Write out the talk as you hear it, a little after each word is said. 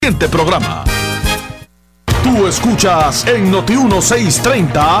Siguiente programa. Tú escuchas en Noti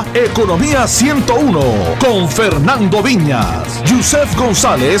 1630 Economía 101 con Fernando Viñas, Yusef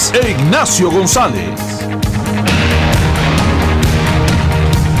González e Ignacio González.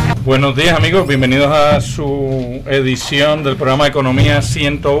 Buenos días, amigos, bienvenidos a su edición del programa Economía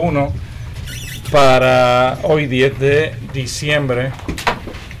 101 para hoy 10 de diciembre.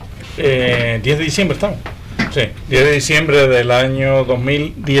 10 de diciembre estamos. Sí, 10 de diciembre del año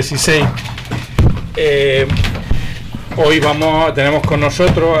 2016. Hoy tenemos con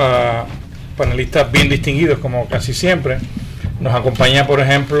nosotros a panelistas bien distinguidos, como casi siempre. Nos acompaña, por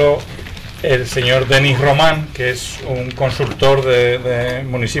ejemplo, el señor Denis Román, que es un consultor de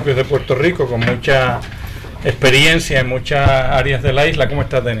municipios de Puerto Rico con mucha experiencia en muchas áreas de la isla. ¿Cómo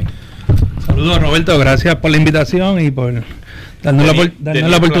estás, Denis? Saludos, Roberto, gracias por la invitación y por darnos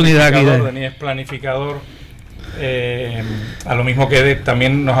la oportunidad aquí. Denis es planificador. A lo mismo que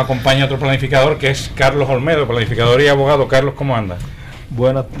también nos acompaña otro planificador, que es Carlos Olmedo, planificador y abogado. Carlos, ¿cómo andas?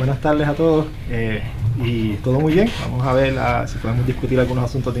 Buenas tardes a todos, y todo muy bien. Vamos a ver si podemos discutir algunos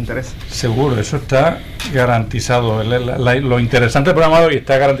asuntos de interés. Seguro, eso está garantizado. Lo interesante del programa de hoy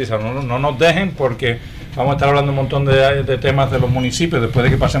está garantizado. No nos dejen, porque vamos a estar hablando un montón de temas de los municipios después de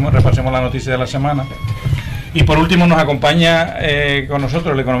que repasemos la noticia de la semana. Y por último nos acompaña con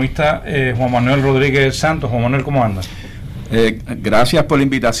nosotros el economista Juan Manuel Rodríguez Santos. Juan Manuel, ¿cómo andas? Gracias por la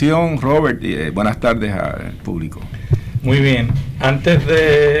invitación, Robert, y buenas tardes al público. Muy bien. Antes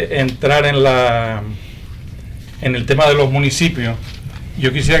de entrar en el tema de los municipios,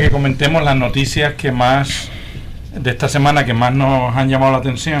 yo quisiera que comentemos las noticias de esta semana que más nos han llamado la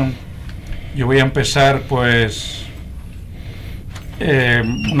atención. Yo voy a empezar, pues,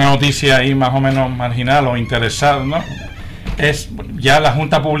 una noticia ahí más o menos marginal o interesada, ¿no? Ya la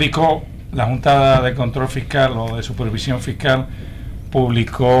Junta de Control Fiscal o de Supervisión Fiscal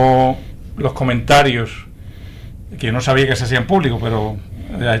publicó los comentarios, que yo no sabía que se hacían públicos, pero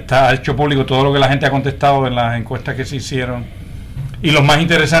ha hecho público todo lo que la gente ha contestado en las encuestas que se hicieron, y los más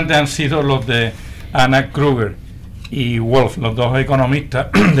interesantes han sido los de Anna Kruger y Wolf, los dos economistas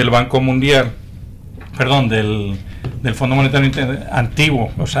del Banco Mundial, del Fondo Monetario antiguo,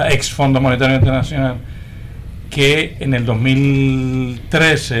 o sea, ex Fondo Monetario Internacional, que en el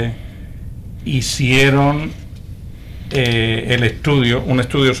 2013 hicieron un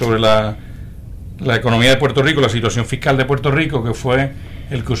estudio sobre la economía de Puerto Rico, la situación fiscal de Puerto Rico, que fue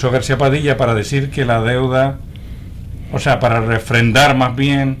el que usó García Padilla para decir que la deuda, o sea, para refrendar más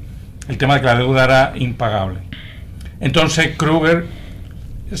bien el tema de que la deuda era impagable. Entonces Kruger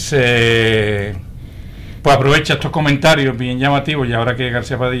pues aprovecha estos comentarios bien llamativos, y ahora que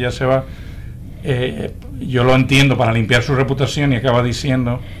García Padilla se va, yo lo entiendo, para limpiar su reputación, y acaba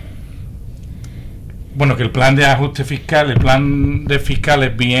diciendo, bueno, que el plan de ajuste fiscal, el plan de fiscal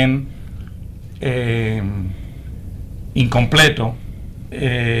es bien incompleto,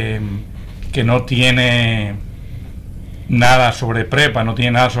 que no tiene nada sobre prepa, no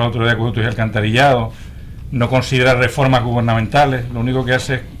tiene nada sobre autoridad de acueductos y alcantarillado, no considera reformas gubernamentales, lo único que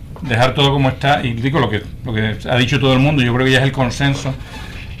hace es dejar todo como está, y digo lo que ha dicho todo el mundo. Yo creo que ya es el consenso,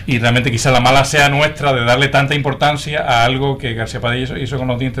 y realmente quizá la mala sea nuestra de darle tanta importancia a algo que García Padilla hizo con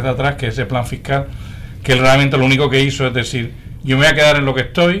los dientes de atrás, que es ese plan fiscal, que él realmente lo único que hizo es decir, yo me voy a quedar en lo que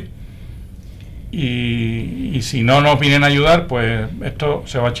estoy, y si no nos vienen a ayudar, pues esto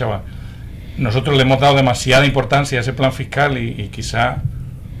se va a chavar. Nosotros le hemos dado demasiada importancia a ese plan fiscal, y quizá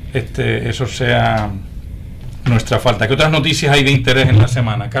eso sea nuestra falta. ¿Qué otras noticias hay de interés en la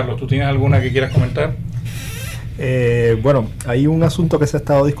semana? Carlos, ¿tú tienes alguna que quieras comentar? Bueno, hay un asunto que se ha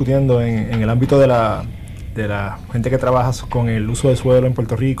estado discutiendo en el ámbito de la gente que trabaja con el uso de suelo en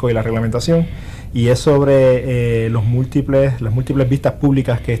Puerto Rico y la reglamentación, y es sobre las múltiples vistas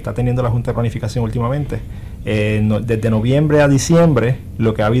públicas que está teniendo la Junta de Planificación últimamente. Desde noviembre a diciembre,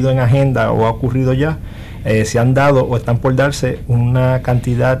 lo que ha habido en agenda o ha ocurrido ya, se han dado o están por darse una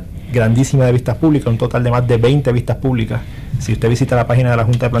cantidad grandísima de vistas públicas, un total de más de 20 vistas públicas. Si usted visita la página de la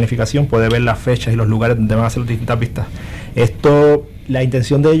Junta de Planificación, puede ver las fechas y los lugares donde van a hacer las distintas vistas. La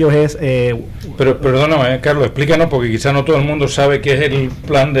intención de ellos es... Pero perdóname, Carlos, explícanos, porque quizá no todo el mundo sabe qué es el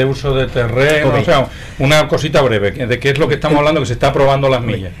plan de uso de terreno. Okay. O sea, una cosita breve, de qué es lo que estamos hablando, que se está aprobando las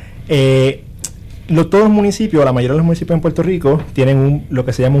millas. Todos los municipios, la mayoría de los municipios en Puerto Rico, tienen lo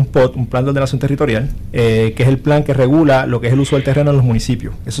que se llama un POT, un plan de ordenación territorial, que es el plan que regula lo que es el uso del terreno en los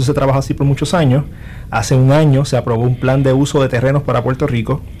municipios. Eso se trabaja así por muchos años. Hace un año se aprobó un plan de uso de terrenos para Puerto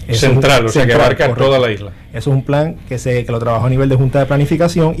Rico. Central, que abarca correcto, toda la isla. Eso es un plan que lo trabajó a nivel de Junta de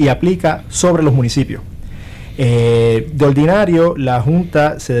Planificación y aplica sobre los municipios. De ordinario, la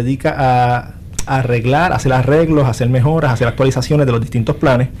Junta se dedica a arreglar, hacer arreglos, hacer mejoras, hacer actualizaciones de los distintos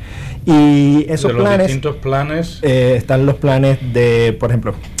planes. Y esos planes... los distintos planes... están los planes de, por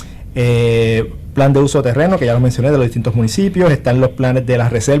ejemplo, plan de uso de terreno, que ya lo mencioné, de los distintos municipios. Están los planes de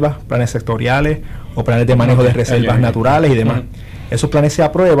las reservas, planes sectoriales o planes de manejo de reservas naturales y demás. Esos planes se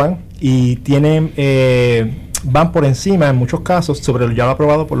aprueban y tienen van por encima, en muchos casos, sobre lo ya lo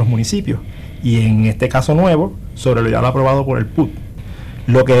aprobado por los municipios. Y en este caso nuevo, sobre lo ya lo aprobado por el PUD.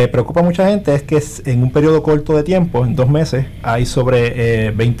 Lo que preocupa a mucha gente es que en un periodo corto de tiempo, en 2 meses, hay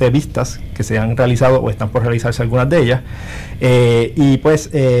sobre 20 vistas que se han realizado o están por realizarse algunas de ellas. Y pues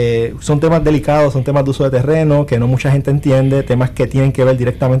son temas delicados, son temas de uso de terreno que no mucha gente entiende, temas que tienen que ver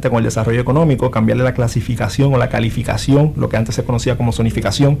directamente con el desarrollo económico, cambiarle la clasificación o la calificación, lo que antes se conocía como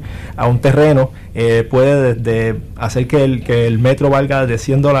zonificación, a un terreno, puede desde hacer que el metro valga de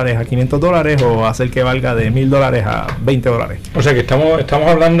 $100 a $500 o hacer que valga de $1,000 a $20. O sea que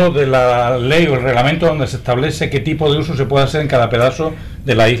estamos hablando de la ley o el reglamento donde se establece qué tipo de uso se puede hacer en cada pedazo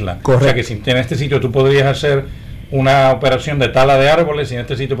de la isla. Correcto. O sea que si en este sitio tú podrías hacer una operación de tala de árboles, si en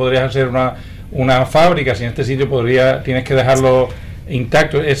este sitio podrías hacer una fábrica, si en este sitio tienes que dejarlo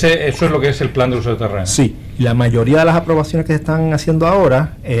intacto. Eso es lo que es el plan de uso de terreno. Sí, la mayoría de las aprobaciones que se están haciendo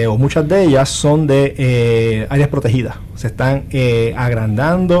ahora, o muchas de ellas, son de áreas protegidas. Se están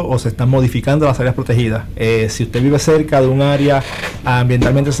agrandando o se están modificando las áreas protegidas. Si usted vive cerca de un área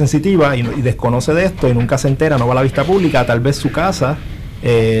ambientalmente sensitiva y desconoce de esto y nunca se entera, no va a la vista pública, tal vez su casa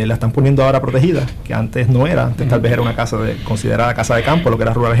la están poniendo ahora protegida, que antes no era. Antes tal vez era una casa considerada casa de campo, lo que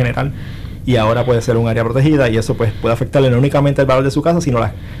era rural general, y ahora puede ser un área protegida, y eso pues puede afectarle no únicamente el valor de su casa, sino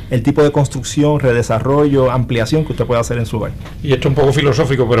el tipo de construcción, redesarrollo, ampliación que usted puede hacer en su hogar. Y esto es un poco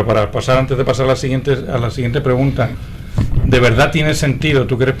filosófico, pero antes de pasar a la siguiente pregunta, ¿de verdad tiene sentido,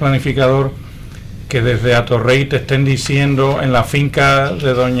 tú que eres planificador, que desde Atorrey te estén diciendo en la finca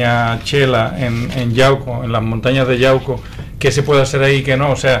de doña Chela, en Yauco, en las montañas de Yauco, qué se puede hacer ahí, que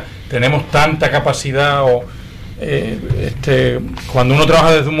no? O sea, tenemos tanta capacidad cuando uno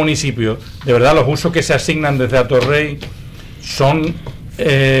trabaja desde un municipio, de verdad los usos que se asignan desde Atorrey son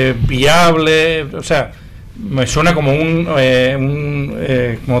viables. O sea, me suena como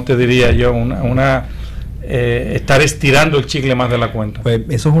 ¿cómo te diría yo? Estar estirando el chicle más de la cuenta. Pues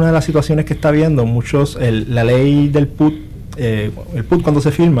eso es una de las situaciones que está viendo muchos. La ley del PUD, el PUD cuando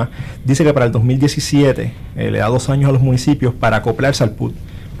se firma, dice que para el 2017 le da 2 años a los municipios para acoplarse al PUD.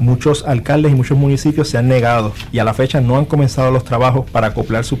 Muchos alcaldes y muchos municipios se han negado y a la fecha no han comenzado los trabajos para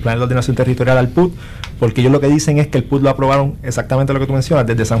acoplar su plan de ordenación territorial al PUD, porque ellos lo que dicen es que el PUD lo aprobaron exactamente lo que tú mencionas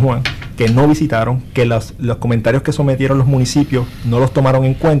desde San Juan, que no visitaron, que los comentarios que sometieron los municipios no los tomaron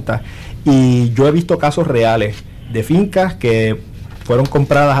en cuenta. Y yo he visto casos reales de fincas que fueron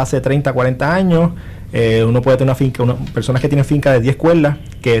compradas hace 30, 40 años. Uno puede tener una finca, personas que tienen finca de 10 cuerdas,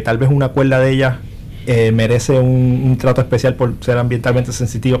 que tal vez una cuerda de ellas merece un trato especial por ser ambientalmente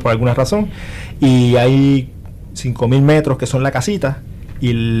sensitiva por alguna razón, y hay 5,000 metros que son la casita,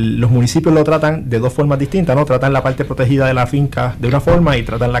 y los municipios lo tratan de 2 formas distintas, ¿no? Tratan la parte protegida de la finca de una forma y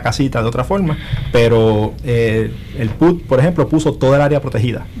tratan la casita de otra forma, pero el PUD, por ejemplo, puso toda el área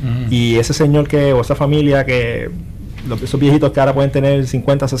protegida. Y ese señor o esa familia esos viejitos que ahora pueden tener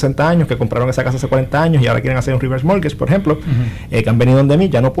 50, 60 años, que compraron esa casa hace 40 años y ahora quieren hacer un reverse mortgage, por ejemplo, que han venido donde mí,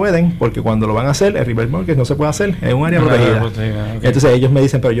 ya no pueden, porque cuando lo van a hacer, el reverse mortgage no se puede hacer, es un área protegida. Okay. Entonces ellos me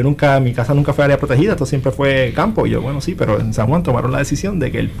dicen, pero mi casa nunca fue área protegida, esto siempre fue campo. Y yo, bueno, sí, pero en San Juan tomaron la decisión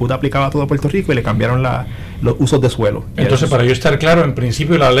de que el PUD aplicaba a todo Puerto Rico y le cambiaron los usos de suelo. Entonces, para yo estar claro, en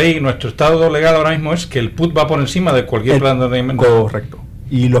principio la ley, nuestro estado legal ahora mismo es que el PUD va por encima de cualquier plan de ordenamiento. Correcto.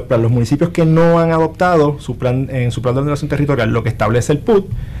 Y los municipios que no han adoptado su plan de ordenación territorial, lo que establece el PUD,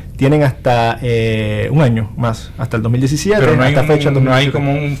 tienen hasta un año más, hasta el 2017. Pero no hay, hasta fecha no hay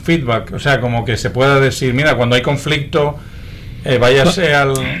como un feedback, o sea, como que se pueda decir, mira, cuando hay conflicto, váyase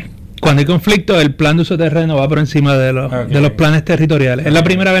al... Cuando hay conflicto, el plan de uso de terreno va por encima de los planes territoriales. Es la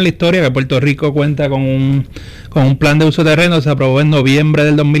primera vez en la historia que Puerto Rico cuenta con un plan de uso de terreno. Se aprobó en noviembre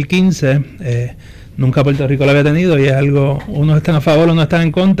del 2015. Nunca Puerto Rico lo había tenido y es algo, unos están a favor, unos están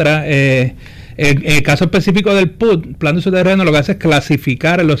en contra. El caso específico del PUD, plan de uso de terreno, lo que hace es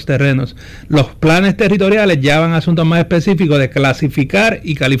clasificar los terrenos. Los planes territoriales ya van a asuntos más específicos de clasificar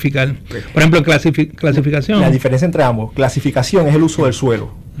y calificar. Por ejemplo, clasificación. La diferencia entre ambos, clasificación es el uso del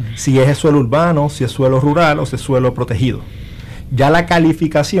suelo. Si es el suelo urbano, si es suelo rural o si es suelo protegido. Ya la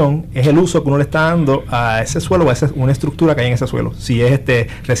calificación es el uso que uno le está dando a ese suelo o a una estructura que hay en ese suelo. Si es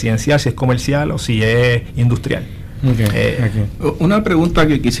residencial, si es comercial o si es industrial. Una pregunta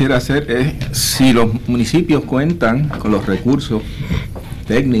que quisiera hacer es si los municipios cuentan con los recursos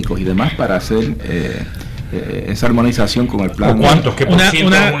técnicos y demás para hacer esa armonización con el plan. ¿O cuántos? ¿Qué por ciento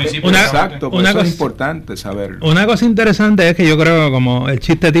de los municipios? Exacto, pues eso es importante saberlo. Una cosa interesante es que yo creo, como el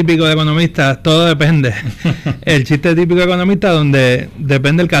chiste típico de economistas, todo depende. El chiste típico de economistas donde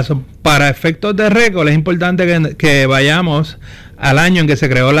depende el caso. Para efectos de récord es importante que vayamos al año en que se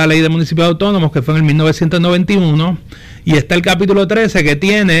creó la ley de municipios autónomos, que fue en el 1991, y está el capítulo 13 que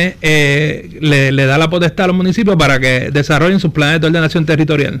tiene, le da la potestad a los municipios para que desarrollen sus planes de ordenación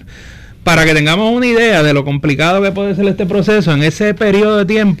territorial. Para que tengamos una idea de lo complicado que puede ser este proceso, en ese periodo de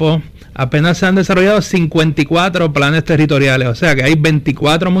tiempo apenas se han desarrollado 54 planes territoriales, o sea que hay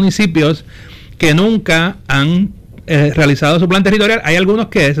 24 municipios que nunca han realizado su plan territorial. Hay algunos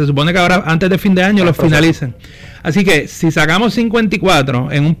que se supone que ahora antes de fin de año los finalicen. Así que si sacamos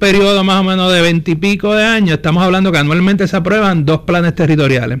 54 en un periodo más o menos de 20 y pico de años, estamos hablando que anualmente se aprueban 2 planes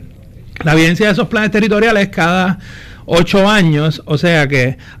territoriales. La vigencia de esos planes territoriales es cada 8 años, o sea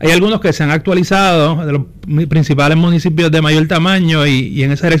que hay algunos que se han actualizado de los principales municipios de mayor tamaño y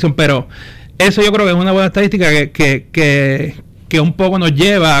en esa dirección, pero eso yo creo que es una buena estadística que un poco nos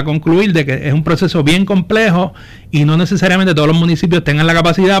lleva a concluir de que es un proceso bien complejo y no necesariamente todos los municipios tengan la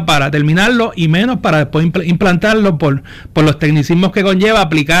capacidad para terminarlo y menos para después implantarlo por los tecnicismos que conlleva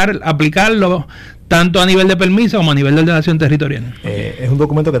aplicarlo tanto a nivel de permiso como a nivel de ordenación territorial. Es un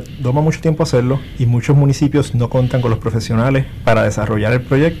documento que toma mucho tiempo hacerlo y muchos municipios no cuentan con los profesionales para desarrollar el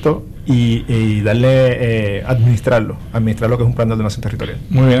proyecto y darle administrarlo que es un plan de ordenación territorial.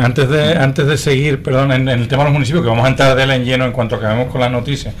 Muy bien, antes de seguir, perdón, en el tema de los municipios, que vamos a entrar de él en lleno en cuanto acabemos con las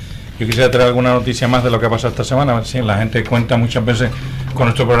noticias. Yo quisiera traer alguna noticia más de lo que ha pasado esta semana. Sí, la gente cuenta muchas veces con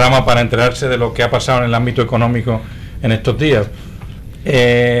nuestro programa para enterarse de lo que ha pasado en el ámbito económico en estos días.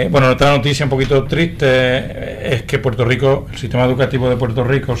 Bueno, otra noticia un poquito triste es que Puerto Rico, el sistema educativo de Puerto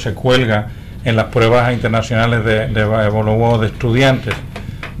Rico se cuelga en las pruebas internacionales de evaluación de estudiantes,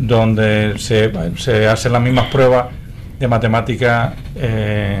 donde se hacen las mismas pruebas de matemática,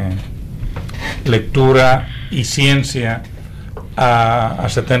 lectura y ciencia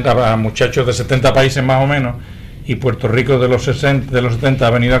a muchachos de 70 países más o menos, y Puerto Rico de los 70 ha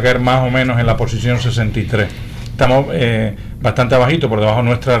venido a caer más o menos en la posición 63. Estamos bastante abajito, por debajo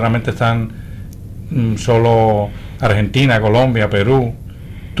nuestra realmente están solo Argentina, Colombia, Perú,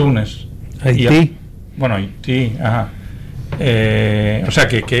 Túnez, Haití. Haití, ajá. O sea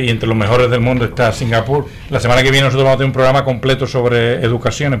que y entre los mejores del mundo está Singapur. La semana que viene nosotros vamos a tener un programa completo sobre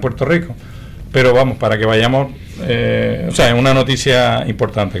educación en Puerto Rico, pero vamos, para que vayamos, o sea, es una noticia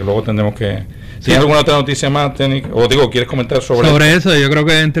importante que luego tendremos que... ¿Tienes alguna otra noticia más, técnica? O digo, ¿quieres comentar sobre eso? Yo creo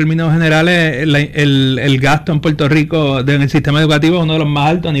que en términos generales el gasto en Puerto Rico en el sistema educativo es uno de los más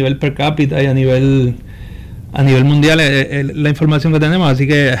altos a nivel per cápita y a nivel mundial, la información que tenemos, así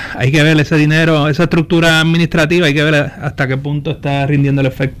que hay que ver ese dinero, esa estructura administrativa, hay que ver hasta qué punto está rindiendo el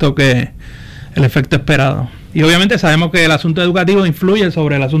efecto esperado. Y obviamente sabemos que el asunto educativo influye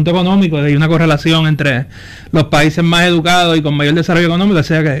sobre el asunto económico, hay una correlación entre los países más educados y con mayor desarrollo económico, o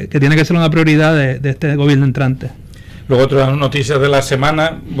sea que tiene que ser una prioridad de este gobierno entrante. Luego otras noticias de la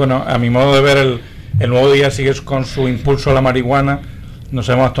semana, bueno, a mi modo de ver el Nuevo Día sigue con su impulso a la marihuana, no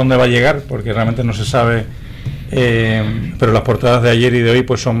sabemos hasta dónde va a llegar porque realmente no se sabe, pero las portadas de ayer y de hoy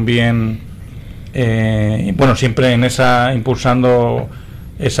pues son bien, bueno, siempre en impulsando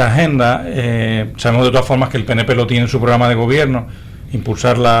esa agenda. Sabemos de todas formas que el PNP lo tiene en su programa de gobierno,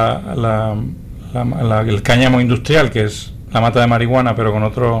 impulsar el cáñamo industrial, que es la mata de marihuana, pero con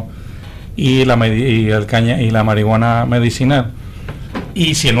otro, y la marihuana medicinal.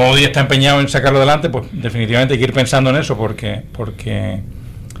 Y si el Nuevo Día está empeñado en sacarlo adelante, pues definitivamente hay que ir pensando en eso, porque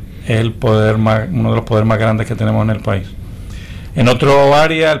es el poder uno de los poderes más grandes que tenemos en el país. En otro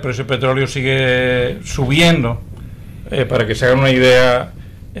área, el precio del petróleo sigue subiendo. Para que se hagan una idea,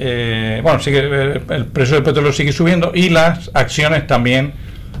 el precio del petróleo sigue subiendo y las acciones también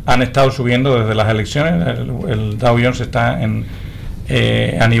han estado subiendo desde las elecciones. El Dow Jones está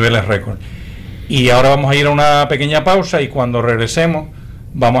a niveles récord. Y ahora vamos a ir a una pequeña pausa y cuando regresemos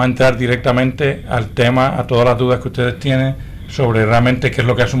vamos a entrar directamente al tema, a todas las dudas que ustedes tienen sobre realmente qué es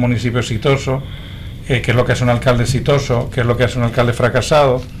lo que hace un municipio exitoso, qué es lo que hace un alcalde exitoso, qué es lo que hace un alcalde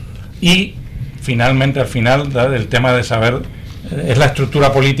fracasado, y finalmente al final el tema de saber es la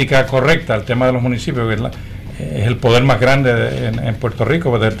estructura política correcta, el tema de los municipios, que es el poder más grande en Puerto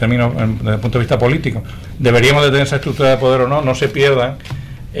Rico desde el punto de vista político. Deberíamos de tener esa estructura de poder o no. No se pierdan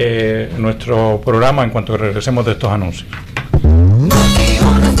nuestro programa en cuanto regresemos de estos anuncios.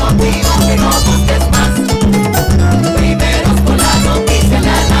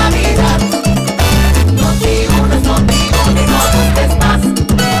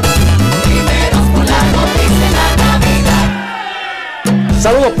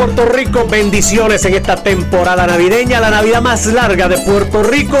 Saludos Puerto Rico, bendiciones en esta temporada navideña, la Navidad más larga de Puerto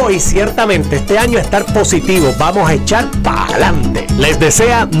Rico, y ciertamente este año estar positivo, vamos a echar para adelante. Les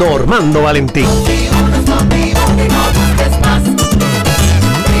desea Normando Valentín.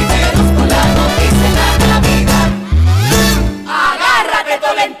 ¡Agárrate,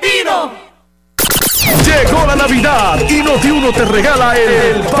 Tolentino! Llegó la Navidad y Noti1 te regala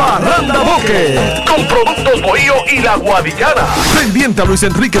el Parranda Boque con productos Bohío y La Guadillana. Pendiente a Luis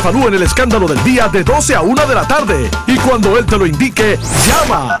Enrique Falú en el escándalo del día de 12 a 1 de la tarde. Y cuando él te lo indique,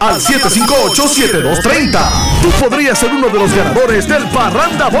 llama al 758-7230. Tú podrías ser uno de los ganadores del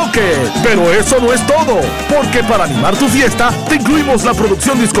Parranda Boque. Pero eso no es todo, porque para animar tu fiesta te incluimos la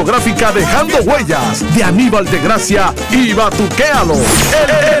producción discográfica Dejando Huellas de Aníbal de Gracia y Batuquéalo.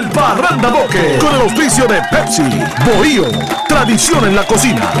 El Parranda Boque con el auspicio de Pepsi, Bohío, tradición en la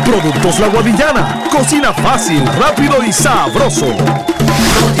cocina, productos La Guadillana, cocina fácil, rápido y sabroso.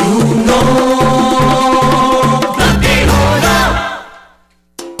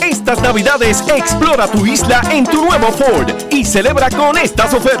 Estas Navidades explora tu isla en tu nuevo Ford y celebra con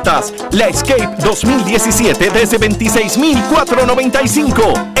estas ofertas. La Escape 2017 desde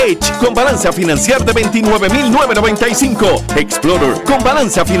 $26,495. Edge con balance a financiar de $29,995. Explorer con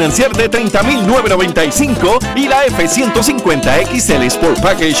balance a financiar de $30,995. Y la F-150 XL Sport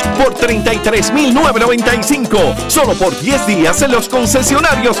Package por $33,995. Solo por 10 días en los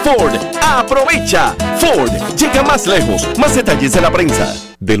concesionarios Ford. ¡Aprovecha! Ford llega más lejos. Más detalles en la prensa.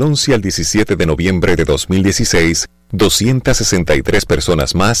 Del 11 al 17 de noviembre de 2016, 263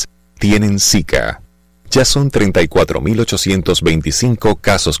 personas más tienen Zika. Ya son 34.825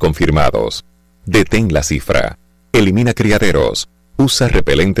 casos confirmados. Detén la cifra. Elimina criaderos. Usa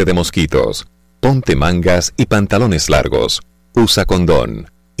repelente de mosquitos. Ponte mangas y pantalones largos. Usa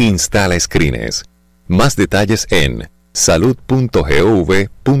condón. Instala screens. Más detalles en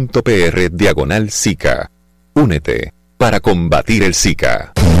salud.gov.pr/Zika. Únete para combatir el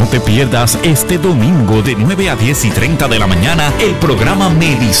Zika. No te pierdas este domingo de 9 a 10 y 30 de la mañana el programa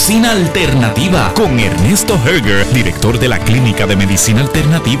Medicina Alternativa con Ernesto Herger, director de la Clínica de Medicina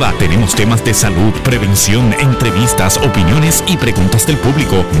Alternativa. Tenemos temas de salud, prevención, entrevistas, opiniones y preguntas del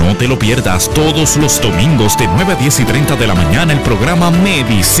público. No te lo pierdas todos los domingos de 9 a 10 y 30 de la mañana el programa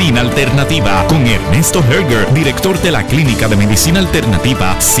Medicina Alternativa con Ernesto Herger, director de la Clínica de Medicina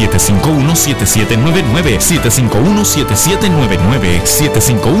Alternativa. 751-7799, 751-7799,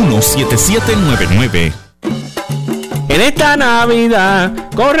 751-7799. En esta Navidad,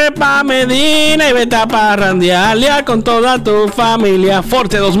 corre pa' Medina y vete a parrandear con toda tu familia.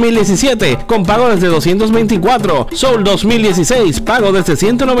 Forte 2017, con pago desde 224. Soul 2016, pago desde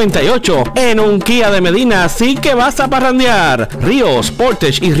 198. En un Kia de Medina, sí que vas a parrandear. Río,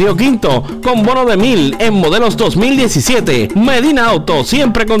 Sportage y Río Quinto, con bono de 1,000 en modelos 2017. Medina Auto,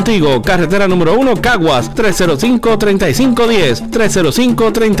 siempre contigo. Carretera número 1, Caguas, 305-3510.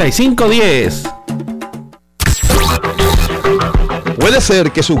 305-3510. Puede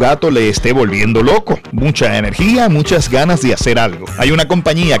ser que su gato le esté volviendo loco. Mucha energía, muchas ganas de hacer algo. Hay una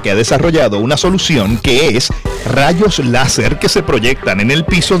compañía que ha desarrollado una solución que es rayos láser que se proyectan en el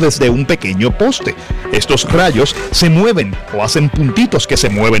piso desde un pequeño poste. Estos rayos se mueven o hacen puntitos que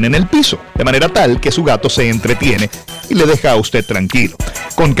se mueven en el piso, de manera tal que su gato se entretiene y le deja a usted tranquilo.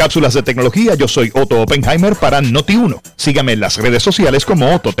 Con cápsulas de tecnología, yo soy Otto Oppenheimer para Noti1. Sígame en las redes sociales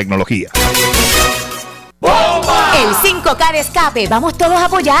como Otto Tecnología. El 5K de escape, vamos todos a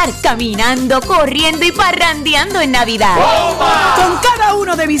apoyar, caminando, corriendo y parrandeando en Navidad. ¡Bomba! Con cada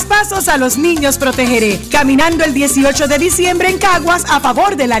uno de mis pasos a los niños protegeré, caminando el 18 de diciembre en Caguas a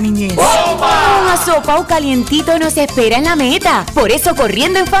favor de la niñez. ¡Bomba! Un asopao calientito nos espera en la meta, por eso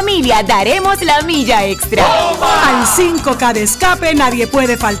corriendo en familia daremos la milla extra. ¡Bomba! Al 5K de escape nadie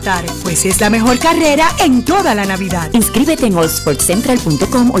puede faltar, pues es la mejor carrera en toda la Navidad. Inscríbete en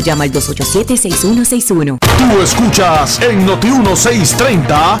allsportcentral.com o llama al 287-6161. Tú escuchas en Noti1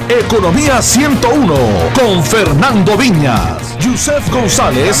 630 Economía 101 con Fernando Viñas, Yusef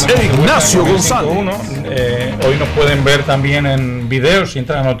González e Ignacio González. Hoy nos pueden ver también en video si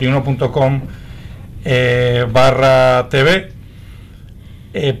entran a notiuno.com/TV.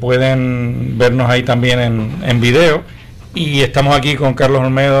 Pueden vernos ahí también en video. Y estamos aquí con Carlos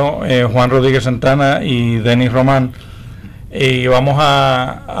Olmedo, Juan Rodríguez Santana y Denis Román. Y vamos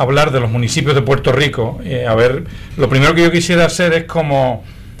a hablar de los municipios de Puerto Rico. A ver, lo primero que yo quisiera hacer es como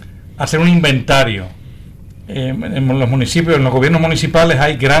hacer un inventario. En los municipios, en los gobiernos municipales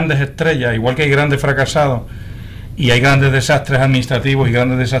hay grandes estrellas, igual que hay grandes fracasados, y hay grandes desastres administrativos y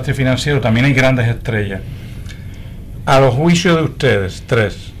grandes desastres financieros, también hay grandes estrellas. A los juicios de ustedes,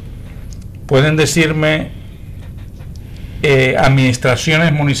 tres, ¿pueden decirme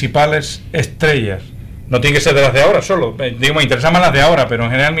administraciones municipales estrellas. No tiene que ser de las de ahora solo, digo, me interesan más las de ahora, pero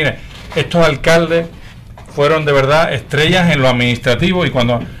en general, mire, estos alcaldes fueron de verdad estrellas en lo administrativo, y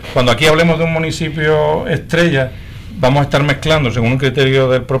cuando aquí hablemos de un municipio estrella, vamos a estar mezclando, según un criterio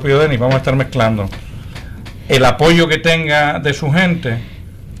del propio DENIS, vamos a estar mezclando el apoyo que tenga de su gente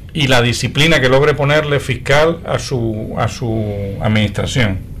y la disciplina que logre ponerle fiscal a su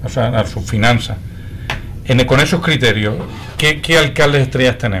administración, a sus finanzas. Con esos criterios, ¿qué alcaldes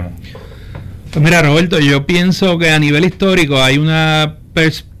estrellas tenemos? Pues mira, Roberto, yo pienso que a nivel histórico hay una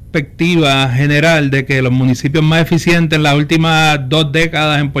perspectiva general de que los municipios más eficientes en las últimas 2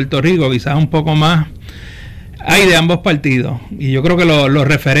 décadas en Puerto Rico, quizás un poco más, hay de ambos partidos. Y yo creo que los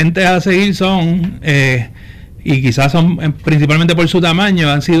referentes a seguir son, y quizás son principalmente por su tamaño,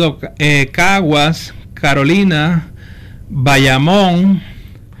 han sido Caguas, Carolina, Bayamón,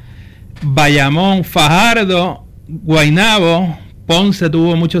 Fajardo, Guaynabo. Ponce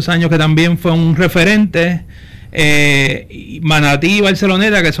tuvo muchos años que también fue un referente, Manatí y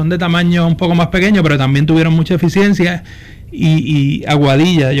Barceloneta, que son de tamaño un poco más pequeño, pero también tuvieron mucha eficiencia, y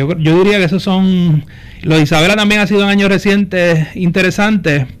Aguadilla. Yo diría que esos son... Lo de Isabela también ha sido en años recientes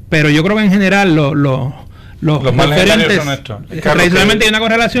interesantes, pero yo creo que en general los más legendarios son estos. Precisamente hay una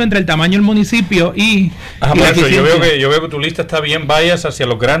correlación entre el tamaño del municipio y por eso yo veo que tu lista está bien bias hacia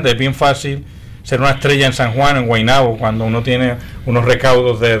los grandes. Es bien fácil ser una estrella en San Juan, en Guaynabo, cuando uno tiene unos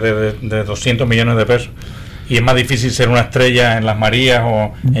recaudos de 200 millones de pesos, y es más difícil ser una estrella en Las Marías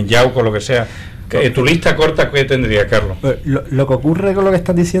o en Yauco, lo que sea. ¿Tu lista corta qué tendría, Carlos? Lo que ocurre con lo que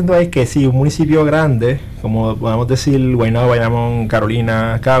estás diciendo es que si un municipio grande, como podemos decir Guaynabo, Bayamón,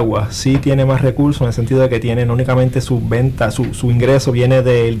 Carolina, Caguas, sí tiene más recursos, en el sentido de que tiene no únicamente sus ventas, su ingreso viene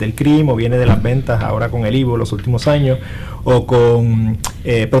del crimen, o viene de las ventas ahora con el IVO los últimos años,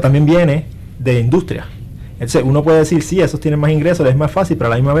 pero también viene de industria. Entonces uno puede decir, sí, esos tienen más ingresos, es más fácil, pero a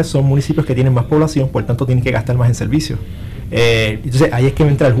la misma vez son municipios que tienen más población, por tanto tienen que gastar más en servicios. Entonces ahí es que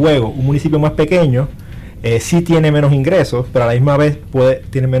entra el juego. Un municipio más pequeño sí tiene menos ingresos, pero a la misma vez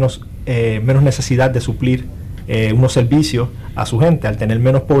tiene menos necesidad de suplir unos servicios a su gente. Al tener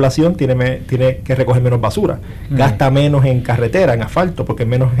menos población tiene que recoger menos basura, gasta menos en carretera, en asfalto, porque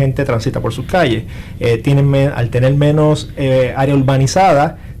menos gente transita por sus calles. Al tener menos área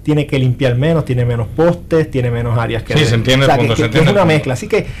urbanizada, tiene que limpiar menos, tiene menos postes, tiene menos áreas que... Sí, se entiende el punto. Es una mezcla, así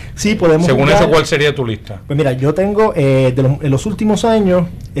que sí podemos... Según eso, ¿cuál sería tu lista? Pues mira, yo tengo, en los últimos años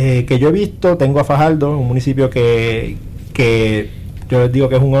que yo he visto, tengo a Fajardo, un municipio que yo les digo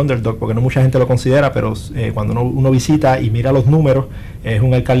que es un underdog, porque no mucha gente lo considera, pero cuando uno visita y mira los números, es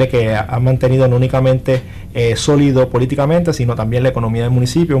un alcalde que ha mantenido no únicamente sólido políticamente, sino también la economía del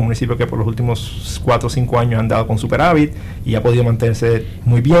municipio, un municipio que por los últimos 4 o 5 años ha andado con superávit y ha podido mantenerse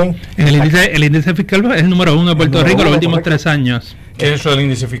muy bien. El índice fiscal es el número 1 de Puerto Rico los últimos 3 años. ¿Qué es eso del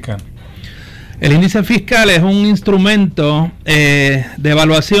índice fiscal? El índice fiscal es un instrumento de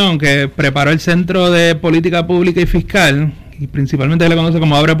evaluación que preparó el Centro de Política Pública y Fiscal, y principalmente se le conoce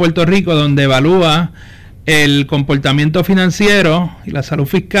como Abre Puerto Rico, donde evalúa el comportamiento financiero y la salud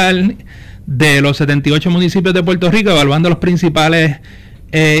fiscal de los 78 municipios de Puerto Rico, evaluando los principales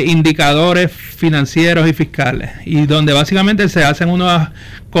indicadores financieros y fiscales, y donde básicamente se hacen unas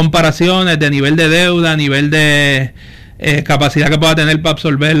comparaciones de nivel de deuda, nivel de capacidad que pueda tener para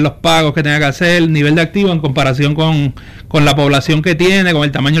absorber los pagos que tenga que hacer, nivel de activo en comparación con la población que tiene, con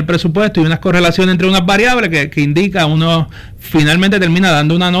el tamaño del presupuesto, y unas correlaciones entre unas variables que indica, uno finalmente termina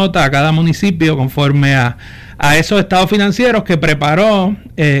dando una nota a cada municipio conforme a esos estados financieros que preparó,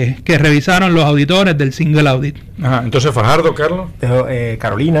 que revisaron los auditores del Single Audit. Ajá, entonces Fajardo, Carlos.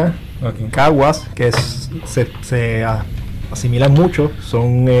 Carolina, Caguas, que se asimilan mucho,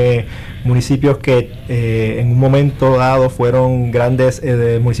 son municipios que en un momento dado fueron grandes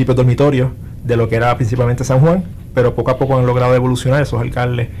municipios dormitorios de lo que era principalmente San Juan, pero poco a poco han logrado evolucionar esos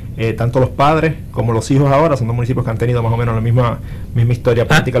alcaldes, tanto los padres como los hijos ahora, son dos municipios que han tenido más o menos la misma historia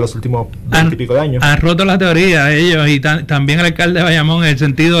política en los últimos 20 y pico de años. Han roto la teoría ellos, y también el alcalde de Bayamón, en el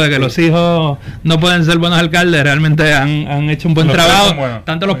sentido de que los hijos no pueden ser buenos alcaldes, realmente han hecho un buen trabajo,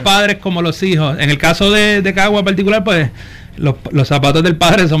 tanto los padres como los hijos. En el caso de Cagua en particular, pues los zapatos del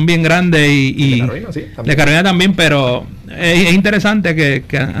padre son bien grandes, y de Carolina, sí, de Carolina también, pero es interesante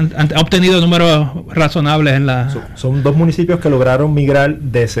que han obtenido números razonables en la... Son dos municipios que lograron migrar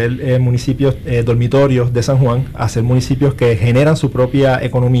de ser municipios dormitorios de San Juan a ser municipios que generan su propia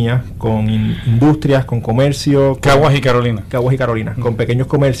economía con industrias, con comercio. Caguas y Carolina. Con pequeños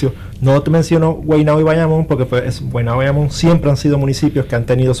comercios. No te menciono Guaynabo y Bayamón porque Guaynabo y Bayamón siempre han sido municipios que han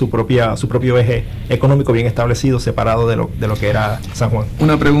tenido su propio eje económico bien establecido, separado de lo que era San Juan.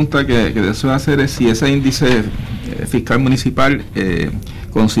 Una pregunta que deseo hacer es si ese índice fiscal municipal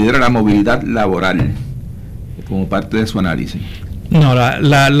considera la movilidad laboral como parte de su análisis? No,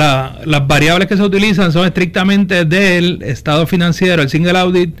 las variables que se utilizan son estrictamente del estado financiero, el single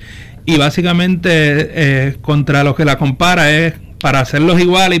audit, y básicamente contra lo que la compara es para hacerlos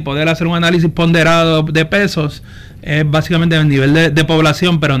iguales y poder hacer un análisis ponderado de pesos, es básicamente el nivel de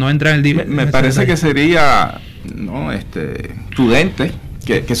población, pero no entra en el... Me parece que sería prudente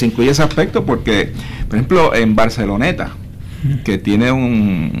que se incluya ese aspecto, porque, por ejemplo, en Barceloneta, que tiene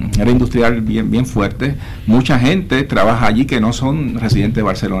un área industrial bien fuerte, mucha gente trabaja allí que no son residentes de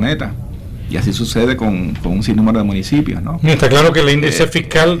Barceloneta, y así sucede con un sinnúmero de municipios, ¿no? Está claro que el índice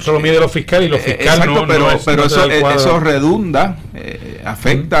fiscal solo mide lo fiscal, y lo fiscal exacto, pero eso redunda,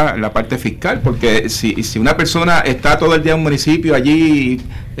 afecta la parte fiscal, porque si una persona está todo el día en un municipio allí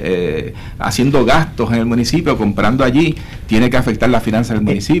haciendo gastos en el municipio, comprando allí, tiene que afectar la finanza del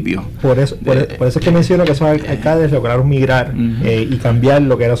municipio. Por eso es que menciono que esos alcaldes lograron migrar y cambiar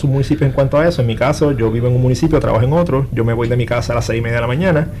lo que era su municipio en cuanto a eso. En mi caso, yo vivo en un municipio, trabajo en otro, yo me voy de mi casa a las 6:30 de la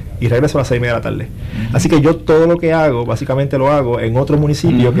mañana y regreso a las 6:30 de la tarde. Así que yo todo lo que hago, básicamente lo hago en otro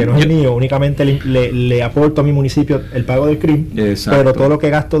municipio que no es el mío, únicamente le aporto a mi municipio el pago del CRIM, pero todo lo que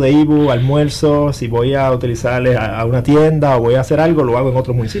gasto de IBU, almuerzo, si voy a utilizarle a una tienda o voy a hacer algo, lo hago en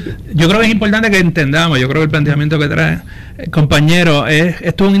otro municipio. Yo creo que es importante que entendamos, yo creo que el planteamiento que trae el compañero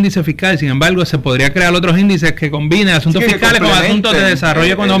esto es un índice fiscal, sin embargo se podría crear otros índices que combinen asuntos fiscales con asuntos de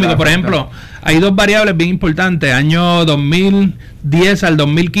desarrollo económico. Por ejemplo, hay dos variables bien importantes: año 2010 al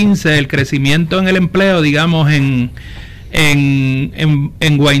 2015, el crecimiento en el empleo, digamos, en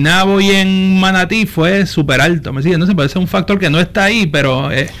Guaynabo y en Manatí fue súper alto. ¿Me sigue? Entonces puede ser un factor que no está ahí, pero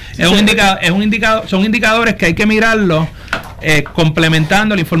son indicadores que hay que mirarlo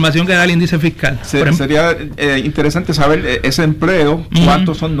complementando la información que da el índice fiscal. Sería interesante saber ese empleo,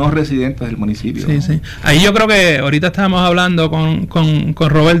 cuántos son no residentes del municipio. Sí. Ahí yo creo que ahorita estábamos hablando con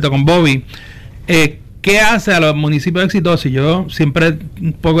Roberto, con Bobby, ¿qué hace a los municipios exitosos? Y yo siempre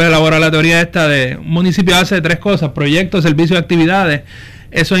un poco elaboro la teoría esta de un municipio hace tres cosas: proyectos, servicios y actividades.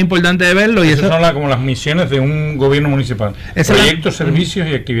 Eso es importante de verlo. Eso son como las misiones de un gobierno municipal: proyectos, servicios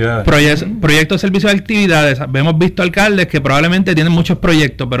y actividades. Proyectos, servicios y actividades. Hemos visto alcaldes que probablemente tienen muchos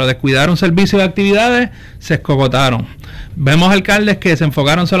proyectos, pero descuidaron servicios y actividades, se escogotaron. Vemos alcaldes que se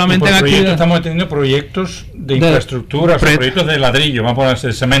enfocaron solamente en actividades. Estamos teniendo proyectos de infraestructura, proyectos de ladrillo, vamos a ponerse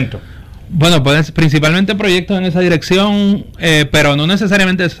de cemento. Bueno, pueden principalmente proyectos en esa dirección, pero no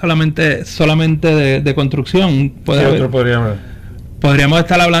necesariamente solamente de construcción. Otro podría haber. Podríamos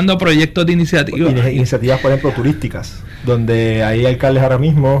estar hablando de proyectos de iniciativas. Iniciativas, por ejemplo, turísticas, donde hay alcaldes ahora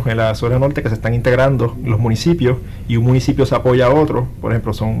mismo en la zona norte que se están integrando los municipios, y un municipio se apoya a otro. Por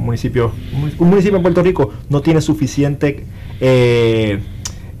ejemplo, son municipios. Un municipio en Puerto Rico no tiene suficiente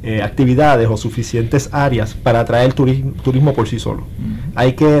actividades o suficientes áreas para atraer turismo por sí solo.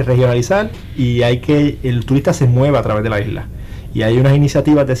 Hay que regionalizar y hay que el turista se mueva a través de la isla. Y hay unas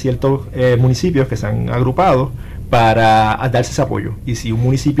iniciativas de ciertos municipios que se han agrupado para darse ese apoyo. Y si un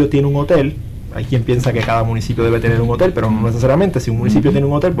municipio tiene un hotel, hay quien piensa que cada municipio debe tener un hotel, pero no necesariamente. Si un municipio tiene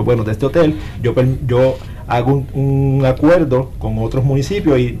un hotel, pues bueno, de este hotel yo hago un acuerdo con otros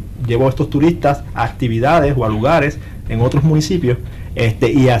municipios y llevo a estos turistas a actividades o a lugares en otros municipios,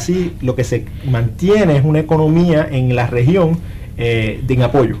 y así lo que se mantiene es una economía en la región de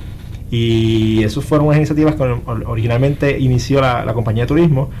apoyo. Y esas fueron unas iniciativas que originalmente inició la compañía de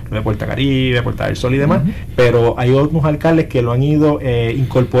turismo, lo de Puerto Caribe, Puerto del Sol y demás, pero hay otros alcaldes que lo han ido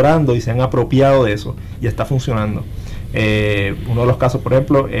incorporando y se han apropiado de eso, y está funcionando. Uno de los casos, por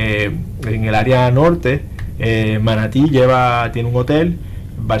ejemplo, en el área norte, Manatí tiene un hotel.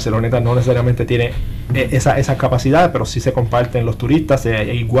 Barceloneta no necesariamente tiene esa capacidad, pero sí se comparten los turistas.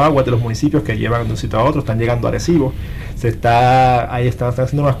 Hay guaguas de los municipios que llevan de un sitio a otro, están llegando a Arecibo. Están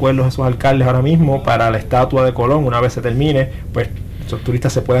haciendo unos acuerdos esos alcaldes ahora mismo para la estatua de Colón. Una vez se termine, pues esos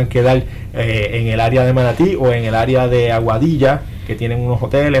turistas se puedan quedar en el área de Manatí o en el área de Aguadilla, que tienen unos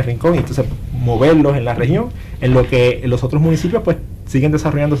hoteles, Rincón, y entonces moverlos en la región, en lo que los otros municipios pues siguen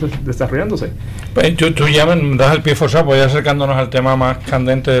desarrollándose. Pues tú ya me das el pie forzado, pues ya acercándonos al tema más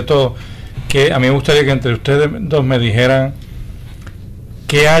candente de todo, que a mí me gustaría que entre ustedes dos me dijeran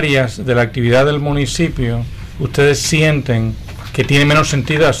qué áreas de la actividad del municipio ustedes sienten que tiene menos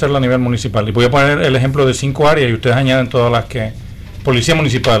sentido hacerlo a nivel municipal. Y voy a poner el ejemplo de 5 áreas y ustedes añaden todas las que: policía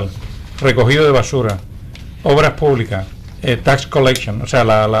municipal, recogido de basura, obras públicas, tax collection, o sea,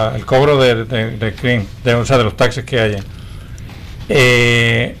 el cobro de crimen, de los taxes que haya,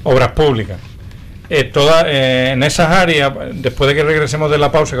 obras públicas. En esas áreas, después de que regresemos de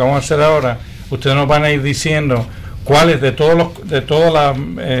la pausa que vamos a hacer ahora, ustedes nos van a ir diciendo cuáles de todas las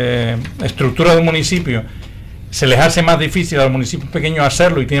estructuras del municipio se les hace más difícil a los municipios pequeños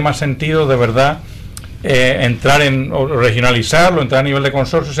hacerlo y tiene más sentido de verdad entrar o regionalizarlo, entrar a nivel de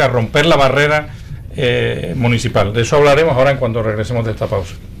consorcio, o sea, romper la barrera municipal. De eso hablaremos ahora en cuanto regresemos de esta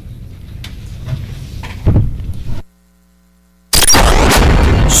pausa.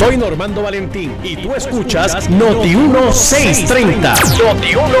 Soy Normando Valentín y tú escuchas Noti1 630.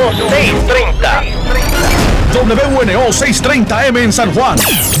 Noti1 630. WNO 630 AM en San Juan,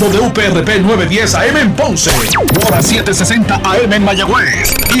 WPRP 910 AM en Ponce, Hora 760 AM en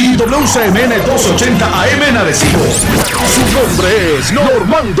Mayagüez y WCMN 280 AM en Arecibo. Su nombre es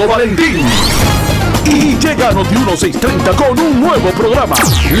Normando Valentín. Y llega Noti1 630 con un nuevo programa,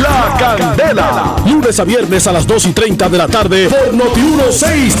 La Candela, lunes a viernes a las 2:30 de la tarde por Noti1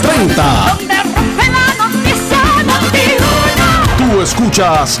 630. Tú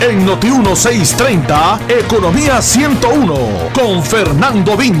escuchas en Noti1 630 Economía 101 con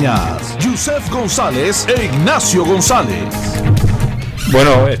Fernando Viñas, Yusef González e Ignacio González.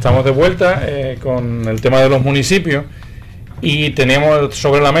 Bueno, estamos de vuelta con el tema de los municipios y tenemos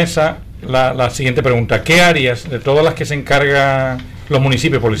sobre la mesa la siguiente pregunta. ¿Qué áreas de todas las que se encargan los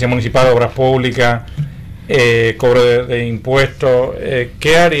municipios, policía municipal, obras públicas, cobro de impuestos,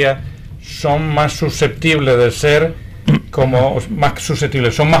 qué áreas son más susceptibles de ser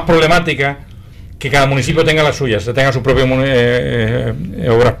son más problemáticas que cada municipio tenga las suyas, tenga sus propias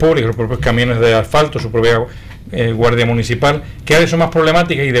obras públicas, sus propios camiones de asfalto, su propia guardia municipal? ¿Qué áreas son más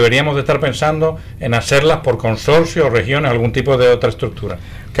problemáticas y deberíamos de estar pensando en hacerlas por consorcio o regiones, algún tipo de otra estructura?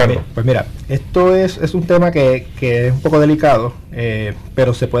 Carlos. Pues mira, esto es un tema que es un poco delicado,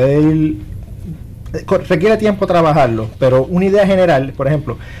 pero se puede ir, requiere tiempo trabajarlo, pero una idea general, por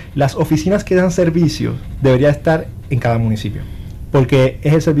ejemplo, las oficinas que dan servicios deberían estar en cada municipio, porque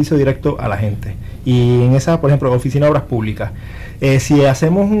es el servicio directo a la gente. Y en esa, por ejemplo, oficina de obras públicas, si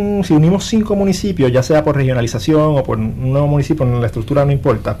unimos 5 municipios, ya sea por regionalización o por un nuevo municipio, la estructura no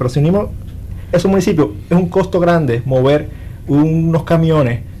importa, pero si unimos esos municipios, es un costo grande mover unos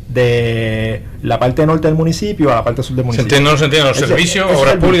camiones de la parte norte del municipio a la parte sur del municipio. No se entiende, los servicios,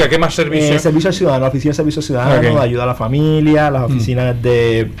 obras públicas, ¿qué más servicios? Servicio al ciudadano, la oficina de servicio ciudadano, ayuda a la familia, las oficinas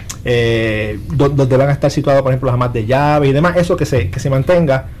de donde van a estar situados, por ejemplo, las amas de llave y demás, eso que se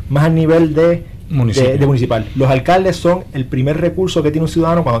mantenga más al nivel de municipal. Los alcaldes son el primer recurso que tiene un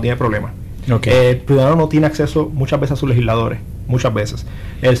ciudadano cuando tiene problemas. El ciudadano no tiene acceso muchas veces a sus legisladores, muchas veces.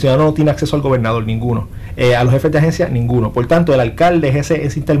 El ciudadano no tiene acceso al gobernador, ninguno. A los jefes de agencia, ninguno. Por tanto, el alcalde es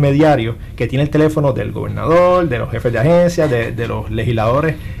ese intermediario que tiene el teléfono del gobernador, de los jefes de agencia, de los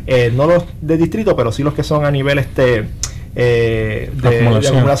legisladores, no los de distrito, pero sí los que son a nivel de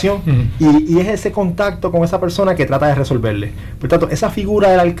acumulación. Y es ese contacto con esa persona que trata de resolverle. Por tanto, esa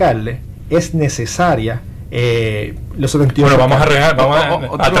figura del alcalde es necesaria. Los 78 bueno, vamos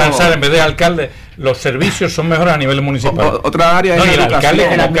a transar, en vez de alcalde, los servicios son mejores a nivel municipal. Otra área es el alcalde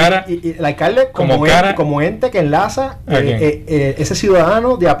como cara, y el alcalde como ente que enlaza ese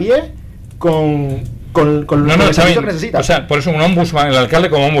ciudadano de a pie con el servicio que necesita. O sea, por eso un ombudsman, el alcalde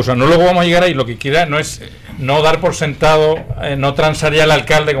como ombudsman, no luego vamos a llegar ahí, lo que quiera no es no dar por sentado, no transar ya al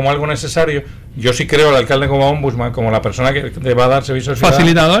alcalde como algo necesario. Yo sí creo al alcalde como ombudsman, como la persona que le va a dar servicios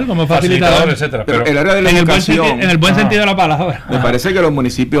facilitador, como facilitador, etcétera. Pero el área de la educación, en el buen sentido de la palabra. Me parece que los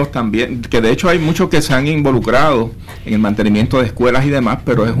municipios también, que de hecho hay muchos que se han involucrado en el mantenimiento de escuelas y demás,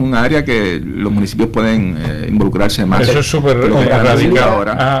 pero es un área que los municipios pueden involucrarse más. Eso es súper radical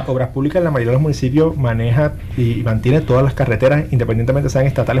ahora. Obras Públicas, la mayoría de los municipios maneja y mantiene todas las carreteras, independientemente sean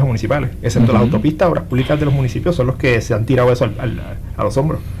estatales o municipales, excepto las autopistas. Obras Públicas de los municipios son los que se han tirado eso a los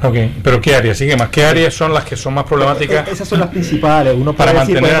hombros. Pero ¿qué áreas? Sigue más. ¿Qué áreas son las que son más problemáticas? Esas son las principales. Uno para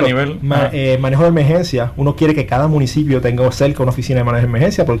mantener decir, a nivel manejo de emergencia. Uno quiere que cada municipio tenga cerca una oficina de manejo de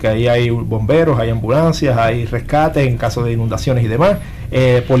emergencia, porque ahí hay bomberos, hay ambulancias, hay rescates en caso de inundaciones y demás.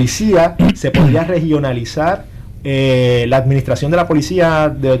 Policía, se podría regionalizar la administración de la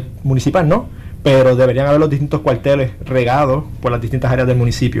policía municipal, ¿no? Pero deberían haber los distintos cuarteles regados por las distintas áreas del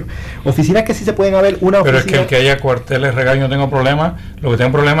municipio. Oficinas que sí se pueden haber una pero oficina... es que haya cuarteles regados yo no tengo problema. Lo que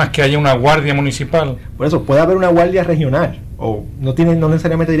tengo problema es que haya una guardia municipal. Por eso, puede haber una guardia regional. O no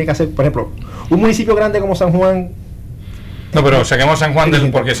necesariamente tiene que hacer, por ejemplo, un municipio grande como San Juan... No, pero saquemos San Juan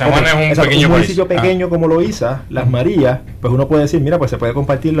porque San Juan es un pequeño un municipio pequeño como Loíza, Las Marías, pues uno puede decir, mira, pues se puede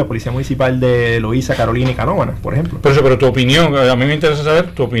compartir la policía municipal de Loíza, Carolina y Canóvanas, por ejemplo. Pero tu opinión, a mí me interesa saber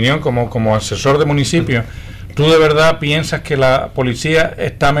tu opinión como asesor de municipio. ¿Tú de verdad piensas que la policía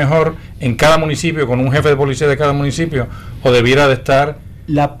está mejor en cada municipio, con un jefe de policía de cada municipio, o debiera de estar...?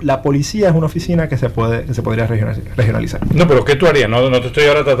 La policía es una oficina que se podría regionalizar. No, pero ¿qué tú harías? No te estoy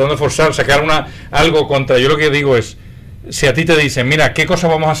ahora tratando de forzar, sacar algo contra... Yo lo que digo es... Si a ti te dicen, mira, ¿qué cosa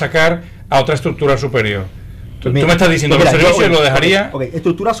vamos a sacar a otra estructura superior? Tú me estás diciendo que los servicios lo dejaría.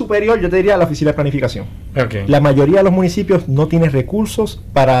 Estructura superior, yo te diría la oficina de planificación. Okay. La mayoría de los municipios no tiene recursos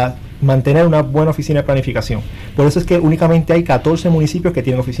para mantener una buena oficina de planificación. Por eso es que únicamente hay 14 municipios que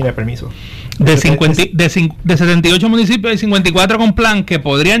tienen oficina de permiso. De 78 municipios hay 54 con plan que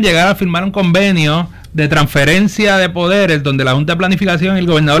podrían llegar a firmar un convenio de transferencia de poderes donde la Junta de Planificación y el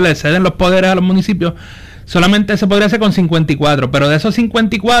gobernador le ceden los poderes a los municipios. Solamente se podría hacer con 54, pero de esos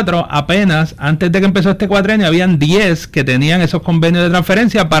 54, apenas antes de que empezó este cuatrenio, habían 10 que tenían esos convenios de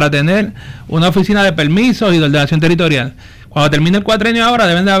transferencia para tener una oficina de permisos y de ordenación territorial. Cuando termine el cuatrenio ahora,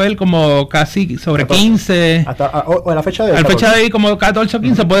 deben de haber como casi sobre 15. A la fecha de hoy. A la fecha de hoy, como 14 o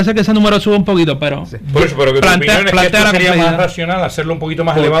 15, puede ser que ese número suba un poquito, pero... Sí. Por eso, pero que tu opinión es que esto sería más racional hacerlo un poquito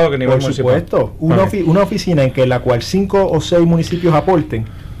más elevado que nivel municipal. Por supuesto. Una oficina en que la cual 5 o 6 municipios aporten,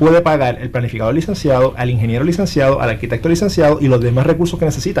 puede pagar el planificador licenciado, al ingeniero licenciado, al arquitecto licenciado y los demás recursos que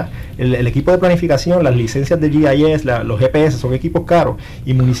necesita. El equipo de planificación, las licencias de GIS, los GPS son equipos caros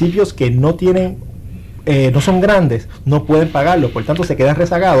y municipios que no tienen, no son grandes, no pueden pagarlo, por tanto se quedan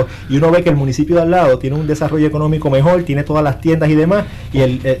rezagados y uno ve que el municipio de al lado tiene un desarrollo económico mejor, tiene todas las tiendas y demás y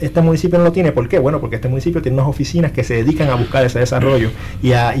este municipio no lo tiene. ¿Por qué? Bueno, porque este municipio tiene unas oficinas que se dedican a buscar ese desarrollo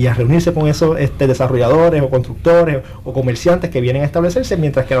y a reunirse con esos desarrolladores o constructores o comerciantes que vienen a establecerse,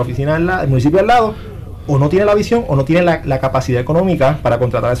 mientras que la oficina el municipio al lado o no tiene la visión o no tiene la capacidad económica para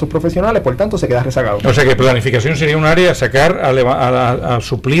contratar a esos profesionales, por tanto se queda rezagado. O sea que planificación sería un área a sacar, a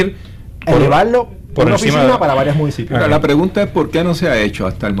suplir, elevarlo por una oficina para varios municipios. Pero la pregunta es ¿por qué no se ha hecho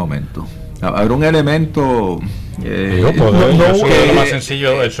hasta el momento? Habrá un elemento lo más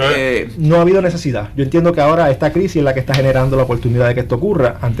sencillo, eso no ha habido necesidad. Yo entiendo que ahora esta crisis es la que está generando la oportunidad de que esto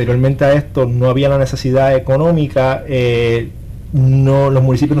ocurra. Anteriormente a esto no había la necesidad económica, los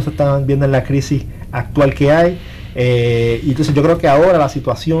municipios no se estaban viendo en la crisis actual que hay. Y entonces yo creo que ahora la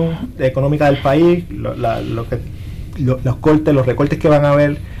situación económica del país, los recortes que van a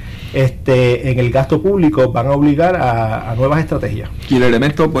haber en el gasto público van a obligar a nuevas estrategias. ¿Y el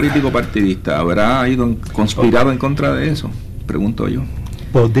elemento político partidista habrá ido conspirado en contra de eso? Pregunto yo.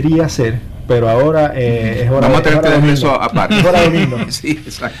 Podría ser, pero ahora es hora. Vamos a tener que dejar eso aparte. Es hora de irnos. Sí,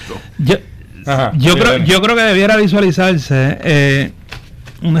 exacto. Yo creo que debiera visualizarse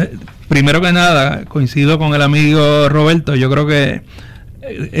primero que nada, coincido con el amigo Roberto, yo creo que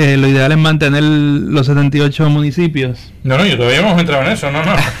lo ideal es mantener los 78 municipios. No, yo todavía no hemos entrado en eso. No.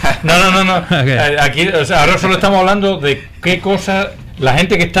 Okay. Aquí, ahora solo estamos hablando de qué cosas la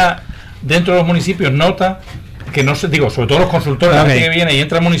gente que está dentro de los municipios nota que no se, sobre todo los consultores, la gente que viene y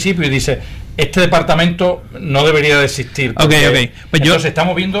entra al municipio y dice, este departamento no debería de existir. Okay. Pues entonces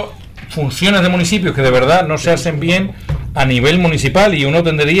estamos viendo funciones de municipios que de verdad no se hacen bien a nivel municipal y uno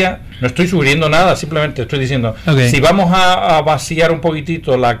tendría, no estoy sugiriendo nada, simplemente estoy diciendo, si vamos a vaciar un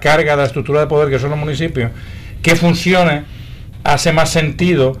poquitito la carga de la estructura de poder que son los municipios, ¿qué funciones hace más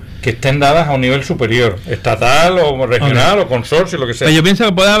sentido que estén dadas a un nivel superior, estatal o regional o consorcio, lo que sea? Pues yo pienso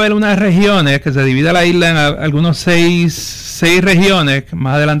que puede haber unas regiones que se divida la isla en algunos seis regiones,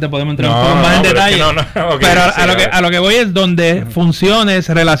 más adelante podemos entrar un poco más en detalle, pero a lo que voy es donde funciones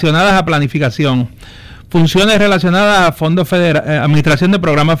relacionadas a planificación, funciones relacionadas a fondos federales, administración de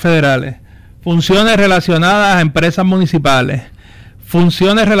programas federales, funciones relacionadas a empresas municipales,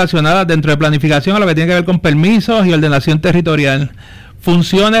 funciones relacionadas dentro de planificación a lo que tiene que ver con permisos y ordenación territorial,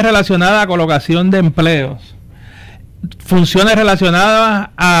 funciones relacionadas a colocación de empleos, funciones relacionadas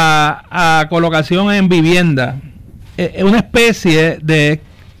a colocación en vivienda. Una especie de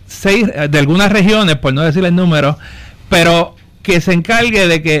algunas regiones, por no decir el número, pero que se encargue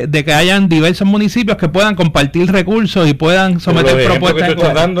de que hayan diversos municipios que puedan compartir recursos y puedan someter propuestas. Que tú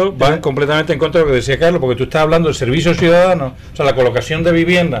estás dando van completamente en contra de lo que decía Carlos, porque tú estás hablando del servicio ciudadano, o sea, la colocación de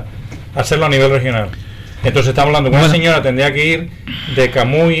vivienda, hacerlo a nivel regional. Entonces estamos hablando que una señora tendría que ir de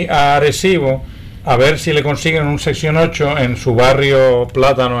Camuy a Arecibo a ver si le consiguen un sección 8 en su barrio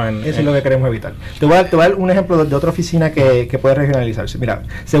Plátano. Eso es lo que queremos evitar. Te voy a dar un ejemplo de otra oficina que puede regionalizarse. Mira,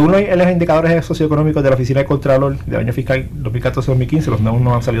 según los indicadores socioeconómicos de la Oficina del Contralor del año fiscal 2014-2015, los nuevos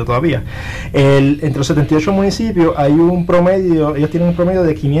no han salido todavía, entre los 78 municipios hay un promedio, ellos tienen un promedio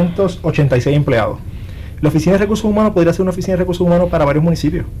de 586 empleados. La Oficina de Recursos Humanos podría ser una oficina de recursos humanos para varios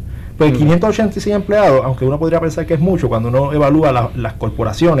municipios. Pues 586 empleados, aunque uno podría pensar que es mucho, cuando uno evalúa las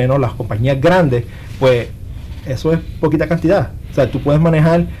corporaciones, ¿no?, las compañías grandes, pues eso es poquita cantidad. O sea, tú puedes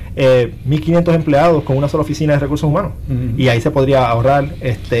manejar 1.500 empleados con una sola oficina de recursos humanos. Y ahí se podría ahorrar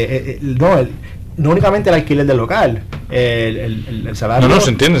no únicamente el alquiler del local, el salario. No, se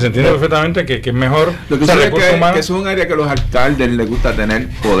entiende perfectamente que es mejor. Lo que sucede es que es un área que a los alcaldes les gusta tener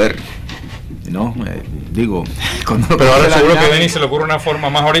poder, ¿no? digo, pero ahora seguro que a Denis se le ocurre una forma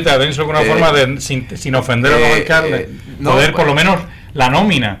más ahorita, a Denis se le ocurre una forma de, sin ofender a los alcaldes, poder por lo menos la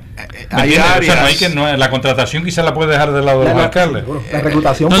nómina. Hay áreas, o sea, la contratación quizás la puede dejar del lado de los alcaldes. La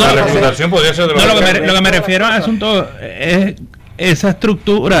reclutación, la reclutación podría ser de los alcaldes. Lo que me refiero al asunto es esa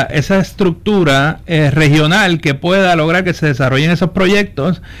estructura regional que pueda lograr que se desarrollen esos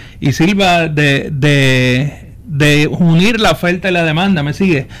proyectos y sirva de unir la oferta y la demanda, ¿me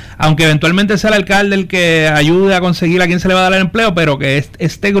sigue? Aunque eventualmente sea el alcalde el que ayude a conseguir a quien se le va a dar el empleo, pero que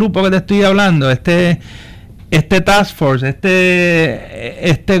este grupo que te estoy hablando, este task force,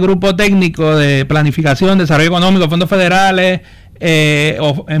 este grupo técnico de planificación, desarrollo económico, fondos federales,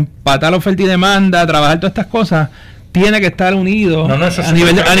 empatar la oferta y demanda, trabajar todas estas cosas, tiene que estar unido a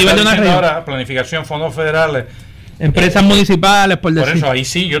nivel de una región. Ahora, planificación, fondos federales, empresas municipales, por decir. Por eso, ahí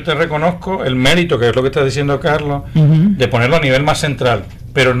sí, yo te reconozco el mérito, que es lo que está diciendo Carlos, de ponerlo a nivel más central,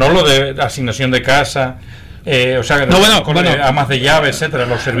 pero no lo de asignación de casa, amas de llave, etcétera,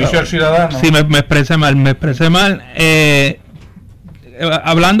 los servicios al ciudadano. Sí, me expresé mal.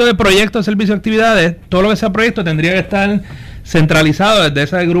 Hablando de proyectos, servicios, actividades, todo lo que sea proyecto tendría que estar centralizado desde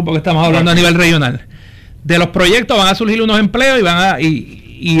ese grupo que estamos hablando a nivel regional. De los proyectos van a surgir unos empleos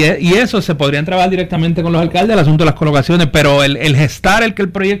y eso se podrían trabajar directamente con los alcaldes, el asunto de las colocaciones, pero el gestar el que el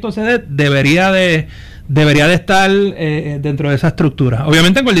proyecto se dé debería de estar dentro de esa estructura,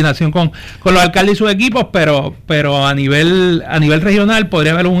 obviamente en coordinación con los alcaldes y sus equipos, pero a nivel regional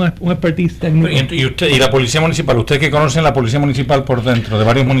podría haber un expertise técnico. Y la policía municipal, ustedes que conocen la policía municipal por dentro de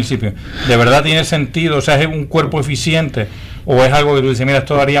varios municipios, ¿de verdad tiene sentido? O sea, ¿es un cuerpo eficiente o es algo que tú dices, mira,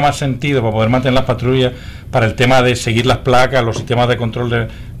 esto daría más sentido para poder mantener las patrullas, para el tema de seguir las placas, los sistemas de control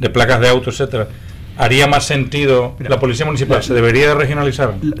de placas de auto, etcétera? ¿Haría más sentido la policía municipal? ¿Se debería de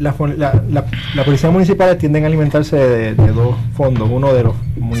regionalizar? La policía municipal tienden a alimentarse de dos fondos, uno de los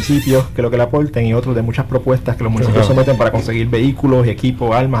municipios, que es lo que le aporten, y otro de muchas propuestas que los municipios someten para conseguir vehículos,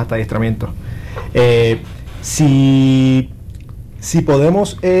 equipos, armas, hasta adiestramientos. Si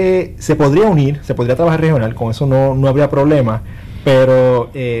podemos, se podría unir, se podría trabajar regional, con eso no habría problema,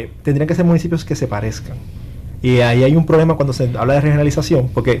 pero tendrían que ser municipios que se parezcan. Y ahí hay un problema cuando se habla de regionalización,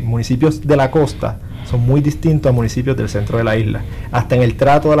 porque municipios de la costa son muy distintos a municipios del centro de la isla. Hasta en el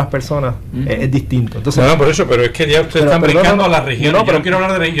trato de las personas es distinto. Entonces, por eso, pero es que ya ustedes están brincando a las regiones. Yo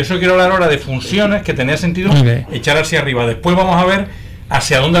solo quiero hablar ahora de funciones que tenía sentido echar hacia arriba. Después vamos a ver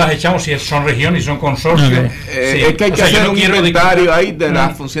hacia dónde las echamos, si son regiones, si son consorcios. Es que hay que hacer un inventario ahí de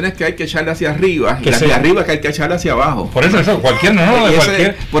las funciones que hay que echarle hacia arriba y las de arriba que hay que echarle hacia abajo. Por eso cualquier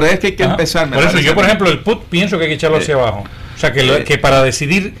por eso es que hay que empezar. Por eso yo, por ejemplo, el PUT pienso que hay que echarlo hacia abajo. O sea, que para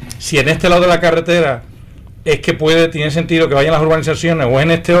decidir si en este lado de la carretera es que tiene sentido que vayan las urbanizaciones o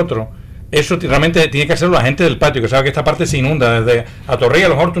en este otro, eso realmente tiene que hacerlo la gente del patio, que sabe que esta parte se inunda. Desde Atorrey a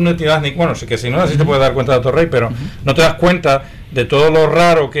lo mejor tú no te das ni... Bueno, que se inunda sí te puedes dar cuenta de Atorrey, pero no te das cuenta de todo lo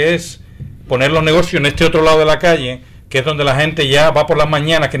raro que es poner los negocios en este otro lado de la calle, que es donde la gente ya va por las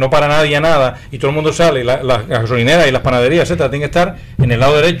mañanas, que no para nadie a nada, y todo el mundo sale, y las gasolineras y las panaderías, etcétera, tienen que estar en el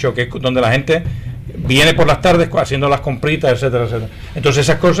lado derecho, que es donde la gente viene por las tardes haciendo las compritas, etcétera, etcétera. Entonces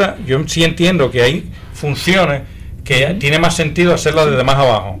esas cosas, yo sí entiendo que hay funciones que tiene más sentido hacerlas desde más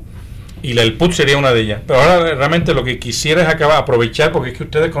abajo. Y el PUT sería una de ellas. Pero ahora realmente lo que quisiera es aprovechar, porque es que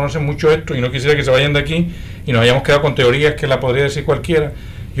ustedes conocen mucho esto y no quisiera que se vayan de aquí y nos hayamos quedado con teorías que la podría decir cualquiera.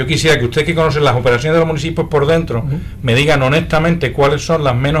 Yo quisiera que ustedes que conocen las operaciones de los municipios por dentro me digan honestamente cuáles son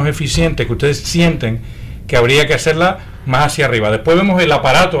las menos eficientes que ustedes sienten que habría que hacerlas más hacia arriba. Después vemos el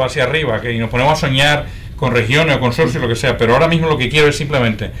aparato hacia arriba y nos ponemos a soñar con regiones o consorcios, lo que sea. Pero ahora mismo lo que quiero es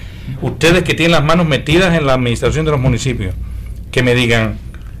simplemente ustedes que tienen las manos metidas en la administración de los municipios, que me digan: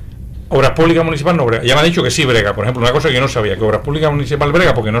 Obras Públicas Municipal no brega. Ya me ha dicho que sí brega. Por ejemplo, una cosa que yo no sabía, que Obras Públicas Municipal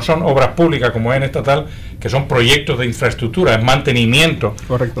brega, porque no son obras públicas como es en estatal, que son proyectos de infraestructura, es mantenimiento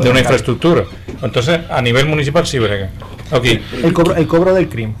de una infraestructura. Entonces, a nivel municipal sí brega. Okay. El cobro del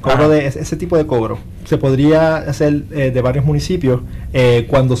CRIM, ese tipo de cobro, se podría hacer de varios municipios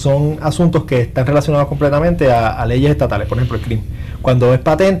cuando son asuntos que están relacionados completamente a leyes estatales, por ejemplo el CRIM. Cuando es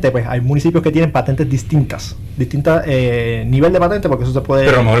patente, pues hay municipios que tienen patentes distintas nivel de patente, porque eso se puede...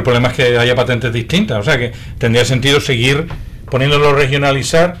 Pero a lo mejor el problema es que haya patentes distintas, o sea que tendría sentido seguir poniéndolo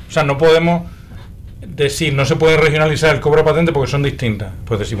regionalizar. O sea, no podemos decir, no se puede regionalizar el cobro de patente porque son distintas.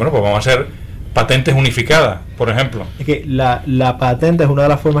 Pues decir, bueno, pues vamos a hacer patentes unificadas, por ejemplo. Es que la patente es una de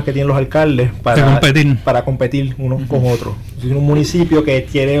las formas que tienen los alcaldes para competir unos con otros. Si un municipio que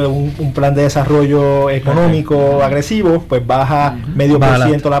tiene un plan de desarrollo económico agresivo, pues baja medio por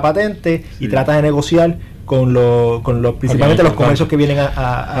ciento la patente y trata de negociar con los principalmente los comercios que vienen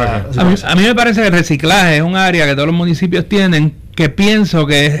a mí me parece que el reciclaje es un área que todos los municipios tienen, que pienso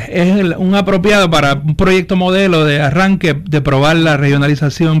que es un apropiado para un proyecto modelo de arranque de probar la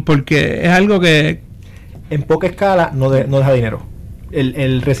regionalización, porque es algo que en poca escala no deja dinero.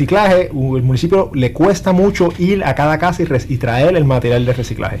 El reciclaje, el municipio le cuesta mucho ir a cada casa y traer el material de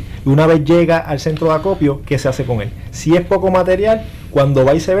reciclaje. Y una vez llega al centro de acopio, ¿qué se hace con él? Si es poco material, cuando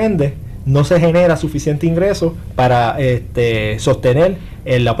va y se vende, no se genera suficiente ingreso para sostener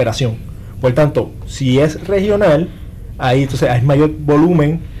la operación. Por tanto, si es regional, ahí entonces hay mayor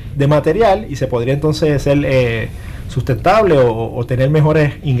volumen de material y se podría entonces ser sustentable o tener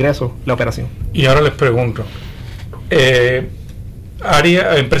mejores ingresos la operación. Y ahora les pregunto,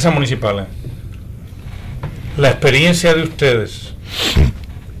 empresas municipales, la experiencia de ustedes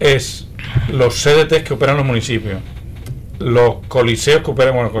es los CDTs que operan los municipios, los coliseos que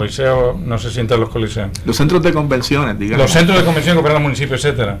operan, bueno, coliseos no se sientan los coliseos, los centros de convenciones, digamos, los centros de convención que operan los municipios,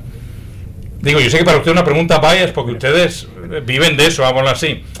 etcétera. Digo, yo sé que para usted es una pregunta bias porque ustedes viven de eso, vámonos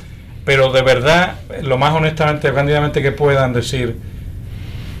así, pero de verdad, lo más honestamente, cándidamente que puedan decir,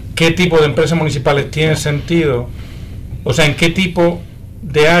 ¿qué tipo de empresas municipales tienen sentido? O sea, ¿en qué tipo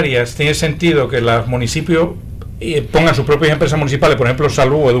de áreas tiene sentido que los municipios pongan sus propias empresas municipales, por ejemplo,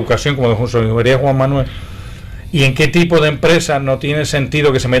 salud o educación, como diría Juan Manuel? ¿Y en qué tipo de empresas no tiene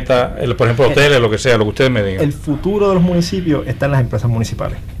sentido que se meta, por ejemplo, hoteles, lo que sea, lo que ustedes me digan? El futuro de los municipios está en las empresas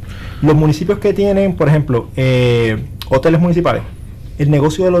municipales. Los municipios que tienen, por ejemplo, hoteles municipales, el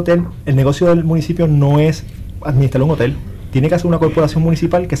negocio del municipio no es administrar un hotel. Tiene que hacer una corporación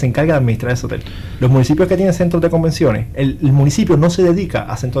municipal que se encargue de administrar ese hotel. Los municipios que tienen centros de convenciones, el municipio no se dedica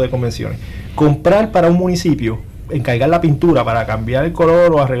a centros de convenciones. Comprar para un municipio, encargar la pintura para cambiar el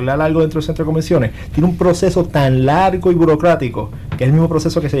color o arreglar algo dentro del centro de convenciones, tiene un proceso tan largo y burocrático, que es el mismo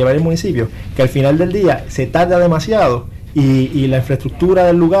proceso que se lleva en el municipio, que al final del día se tarda demasiado y la infraestructura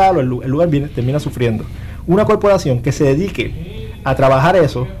del lugar o el lugar termina sufriendo. Una corporación que se dedique a trabajar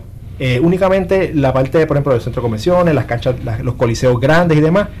eso, únicamente la parte, por ejemplo, del centro de convenciones, las canchas, los coliseos grandes y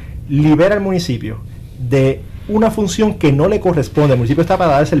demás, libera al municipio de una función que no le corresponde. El municipio está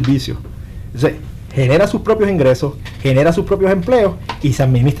para dar servicio. Entonces, genera sus propios ingresos, genera sus propios empleos y se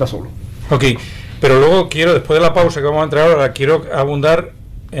administra solo. Ok, pero luego quiero, después de la pausa que vamos a entrar ahora, quiero abundar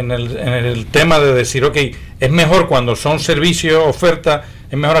en el tema de decir, ok, es mejor cuando son servicios, ofertas,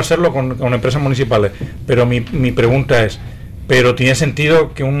 es mejor hacerlo con empresas municipales. Pero mi pregunta es, ¿pero tiene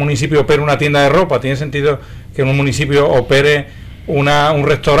sentido que un municipio opere una tienda de ropa? ¿Tiene sentido que un municipio opere un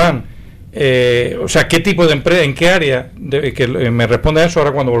restaurante? O sea, ¿qué tipo de empresa, en qué área? Me responde a eso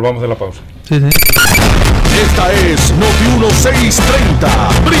ahora cuando volvamos de la pausa. Sí. Esta es Noti 1630.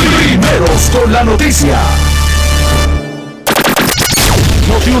 Primeros con la noticia.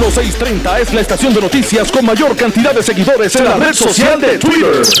 Noti 1630 es la estación de noticias con mayor cantidad de seguidores en la red social de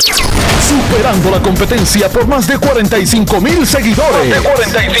Twitter, superando la competencia por más de 45,000 seguidores.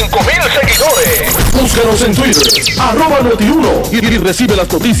 Búscanos en Twitter, @Noti1, y recibe las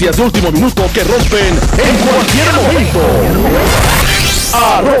noticias de último minuto que rompen en cualquier momento.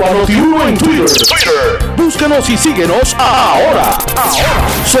 @Noti1 en Twitter. Búscanos y síguenos ahora.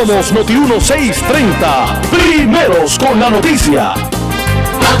 Somos Noti 1630. Primeros con la noticia.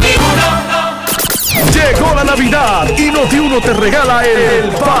 Llegó la Navidad y Noti1 te regala el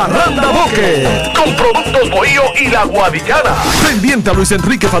Parranda Boque con productos Bohío y La Guadicana. Pendiente a Luis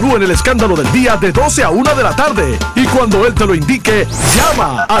Enrique Falú en el escándalo del día de 12 a 1 de la tarde. Y cuando él te lo indique,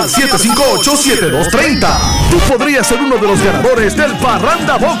 llama al 758-7230. Tú podrías ser uno de los ganadores del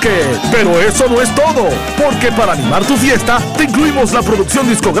Parranda Boque. Pero eso no es todo, porque para animar tu fiesta te incluimos la producción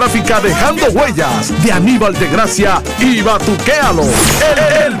discográfica Dejando Huellas de Aníbal de Gracia y Batuquéalo.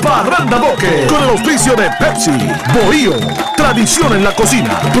 El Parranda Boque con el auspicio de Pepsi, Bohío, tradición en la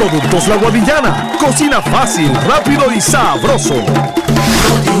cocina, Productos La Guadillana, cocina fácil, rápido y sabroso.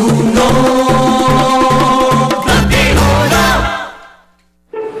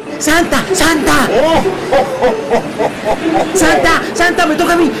 ¡Santa! ¡Santa! ¡Santa! ¡Santa! ¡Me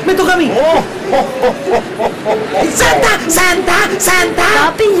toca a mí! ¡Santa!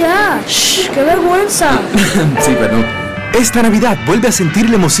 Papi, ya. Shh, ¡qué vergüenza! Sí, perdón. Esta Navidad vuelve a sentir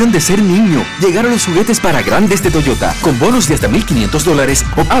la emoción de ser niño. Llegaron los juguetes para grandes de Toyota, con bonos de hasta $1,500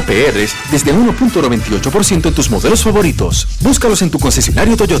 o APRs desde 1.98% en tus modelos favoritos. Búscalos en tu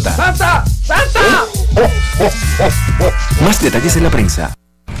concesionario Toyota. ¡Santa! Más detalles en la prensa.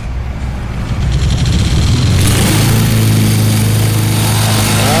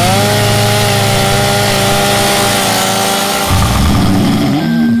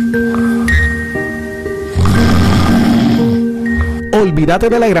 olvídate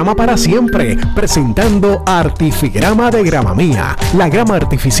de la grama para siempre. Presentando Artifigrama de Grama Mía, la grama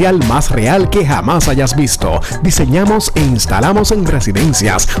artificial más real que jamás hayas visto. Diseñamos e instalamos en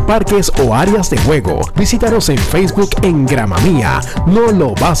residencias, parques o áreas de juego. Visítanos en Facebook en Grama Mía. No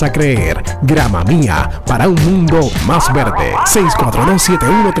lo vas a creer. Grama Mía, para un mundo más verde.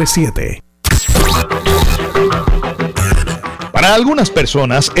 642-7137. Para algunas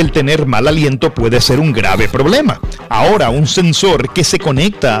personas, el tener mal aliento puede ser un grave problema. Ahora, un sensor que se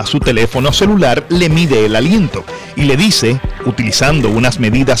conecta a su teléfono celular le mide el aliento y le dice, utilizando unas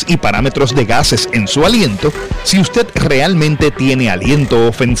medidas y parámetros de gases en su aliento, si usted realmente tiene aliento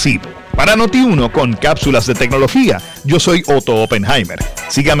ofensivo. Para Noti1 con cápsulas de tecnología, yo soy Otto Oppenheimer.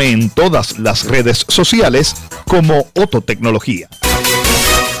 Sígame en todas las redes sociales como Otto Tecnología.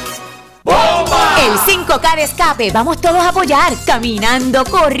 El 5K de escape, vamos todos a apoyar, caminando,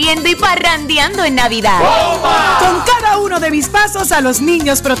 corriendo y parrandeando en Navidad. Con cada uno de mis pasos a los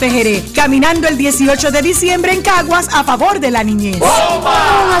niños protegeré, caminando el 18 de diciembre en Caguas a favor de la niñez.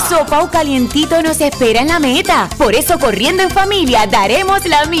 Un asopao calientito nos espera en la meta, por eso corriendo en familia daremos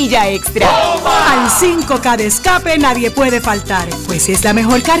la milla extra. Al 5K de escape nadie puede faltar, pues es la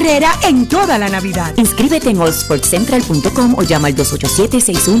mejor carrera en toda la Navidad. Inscríbete en allsportcentral.com o llama al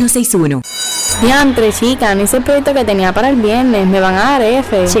 287-6161. Diantre, chica, no hice el proyecto que tenía para el viernes, me van a dar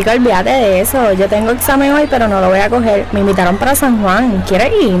F. Chica, olvídate de eso, yo tengo examen hoy pero no lo voy a coger. Me invitaron para San Juan,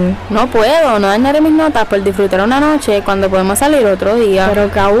 ¿quieres ir? No puedo, no dañaré mis notas por disfrutar una noche cuando podemos salir otro día. Pero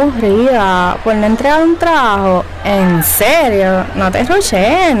qué aburrida, por no entregar un trabajo. En serio, no te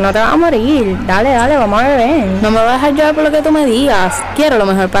rushes, no te vas a morir. Dale, vamos a beber. No me voy a dejar llevar por lo que tú me digas. Quiero lo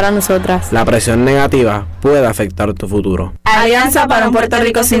mejor para nosotras. La presión negativa puede afectar tu futuro. Alianza para un Puerto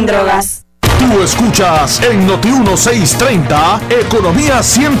Rico sin drogas. Tú escuchas en Noti1 630 Economía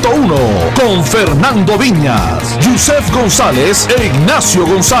 101 con Fernando Viñas, Yusef González e Ignacio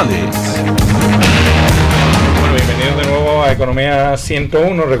González. Bueno, bienvenidos de nuevo a Economía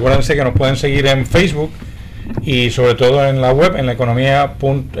 101. Recuérdense que nos pueden seguir en Facebook y sobre todo en la web, en la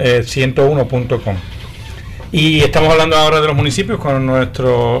economía101.com. Y estamos hablando ahora de los municipios con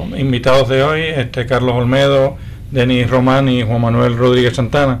nuestros invitados de hoy, Carlos Olmedo, Denis Román y Juan Manuel Rodríguez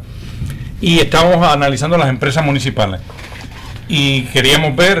Santana. Y estamos analizando las empresas municipales. Y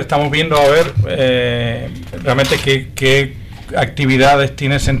estamos viendo a ver realmente qué actividades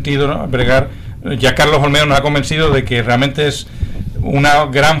tiene sentido, ¿no?, bregar. Ya Carlos Olmedo nos ha convencido de que realmente es una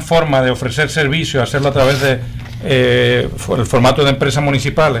gran forma de ofrecer servicios, hacerlo a través de el formato de empresas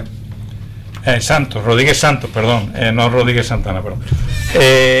municipales. Rodríguez Santos, perdón, no Rodríguez Santana, perdón.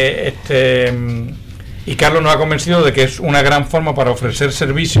 Y Carlos nos ha convencido de que es una gran forma para ofrecer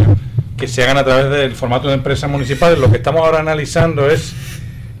servicios que se hagan a través del formato de empresas municipales. Lo que estamos ahora analizando es,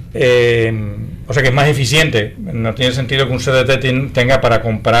 que es más eficiente. No tiene sentido que un CDT tenga para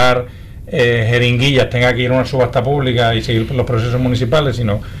comprar jeringuillas, tenga que ir a una subasta pública y seguir los procesos municipales,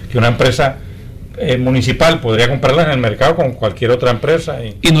 sino que una empresa municipal podría comprarlas en el mercado con cualquier otra empresa.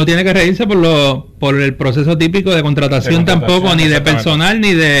 Y no tiene que reírse por el proceso típico de contratación tampoco, ni de personal,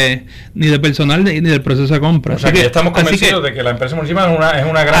 ni de personal, ni del proceso de compra. O sea, que ya estamos convencidos de que la empresa municipal es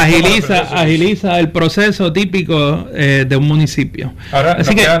una gran agiliza el proceso típico de un municipio. Ahora nos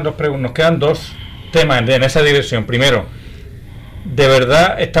quedan dos temas en esa dirección. Primero, ¿de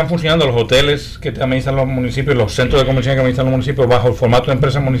verdad están funcionando los hoteles que administran los municipios, los centros de convención que administran los municipios bajo el formato de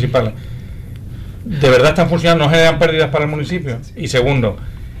empresas municipales? ¿De verdad están funcionando? ¿No generan pérdidas para el municipio? Y segundo,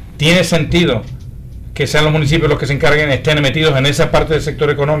 ¿tiene sentido que sean los municipios los que se encarguen, estén metidos en esa parte del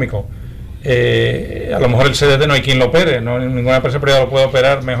sector económico? A lo mejor el CDT no hay quien lo opere, no, ninguna empresa privada lo puede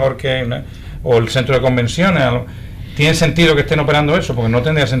operar mejor que o el centro de convenciones. ¿Tiene sentido que estén operando eso? Porque no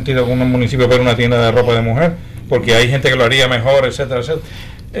tendría sentido que un municipio opere una tienda de ropa de mujer, porque hay gente que lo haría mejor, etcétera,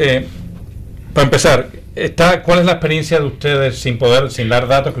 etcétera. Para empezar, ¿cuál es la experiencia de ustedes, sin dar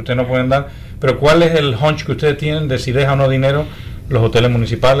datos que ustedes no pueden dar, pero cuál es el hunch que ustedes tienen de si deja o no dinero los hoteles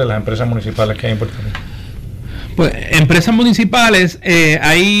municipales, las empresas municipales que hay en Puerto Rico? Pues empresas municipales,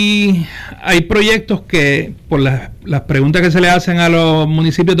 hay proyectos que por las preguntas que se le hacen a los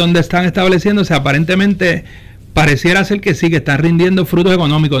municipios donde están estableciéndose, aparentemente pareciera ser que sí, que están rindiendo frutos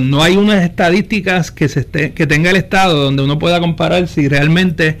económicos. No hay unas estadísticas que tenga el Estado donde uno pueda comparar si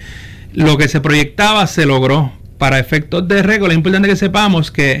realmente lo que se proyectaba se logró. Para efectos de récord, es importante que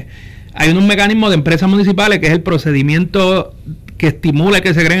sepamos que hay unos mecanismos de empresas municipales, que es el procedimiento que estimula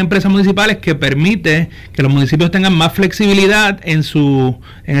que se creen empresas municipales, que permite que los municipios tengan más flexibilidad en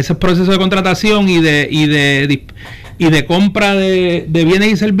esos procesos de contratación y de compra de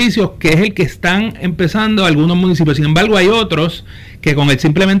bienes y servicios, que es el que están empezando algunos municipios. Sin embargo, hay otros que con el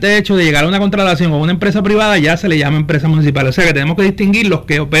simplemente hecho de llegar a una contratación con una empresa privada ya se le llama empresa municipal. O sea que tenemos que distinguir los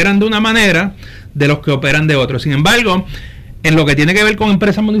que operan de una manera de los que operan de otro. Sin embargo, en lo que tiene que ver con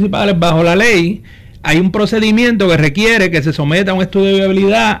empresas municipales, bajo la ley, hay un procedimiento que requiere que se someta a un estudio de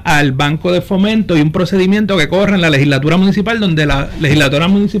viabilidad al Banco de Fomento y un procedimiento que corre en la legislatura municipal, donde la legislatura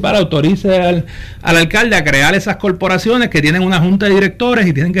municipal autorice al alcalde a crear esas corporaciones que tienen una junta de directores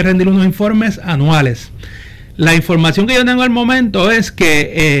y tienen que rendir unos informes anuales. La información que yo tengo al momento es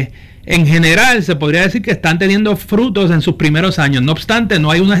que en general se podría decir que están teniendo frutos en sus primeros años. No obstante,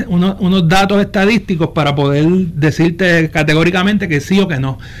 no hay unos datos estadísticos para poder decirte categóricamente que sí o que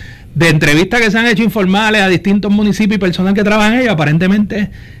no. De entrevistas que se han hecho informales a distintos municipios y personal que trabajan en ellos,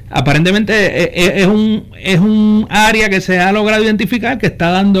 aparentemente es un área que se ha logrado identificar que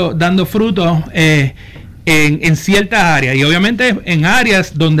está dando frutos en ciertas áreas, y obviamente en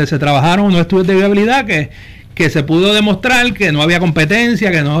áreas donde se trabajaron unos estudios de viabilidad que se pudo demostrar que no había competencia,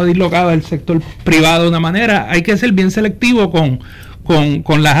 que no dislocaba el sector privado de una manera. Hay que ser bien selectivo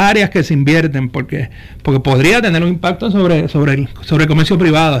con las áreas que se invierten, porque podría tener un impacto sobre el comercio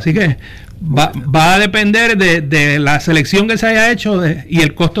privado. Así que va a depender de la selección que se haya hecho y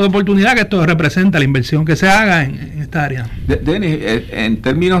el costo de oportunidad que esto representa, la inversión que se haga en esta área. Denis, en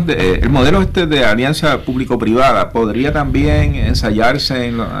términos de el modelo de alianza público-privada, ¿podría también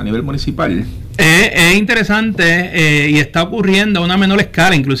ensayarse a nivel municipal? Es interesante y está ocurriendo a una menor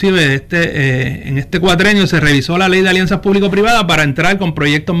escala. Inclusive en este cuatrenio se revisó la ley de alianzas público-privadas para entrar con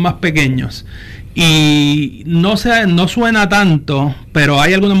proyectos más pequeños, y no suena tanto, pero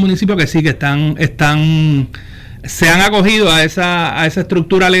hay algunos municipios que sí que se han acogido a esa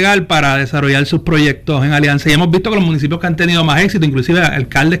estructura legal para desarrollar sus proyectos en alianza, y hemos visto que los municipios que han tenido más éxito, inclusive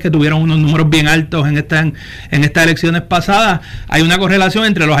alcaldes que tuvieron unos números bien altos en estas elecciones pasadas, hay una correlación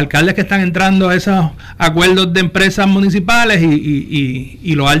entre los alcaldes que están entrando a esos acuerdos de empresas municipales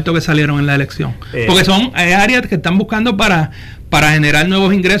y lo alto que salieron en la elección, porque son áreas que están buscando para generar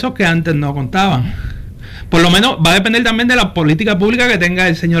nuevos ingresos que antes no contaban. Por lo menos va a depender también de la política pública que tenga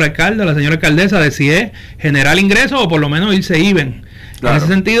el señor alcalde o la señora alcaldesa, de si es generar ingresos o por lo menos irse even. Claro. En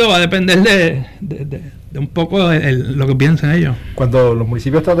ese sentido va a depender de un poco lo que piensen ellos. Cuando los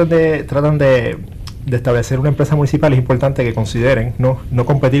municipios tratan de establecer una empresa municipal, es importante que consideren no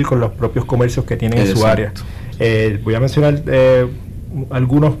competir con los propios comercios que tienen en su área. Voy a mencionar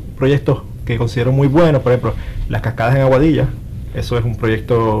algunos proyectos que considero muy buenos. Por ejemplo, las cascadas en Aguadilla. Eso es un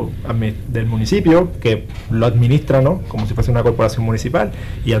proyecto del municipio que lo administra, ¿no?, como si fuese una corporación municipal,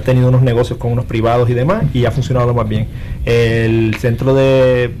 y han tenido unos negocios con unos privados y demás, y ha funcionado lo más bien. El Centro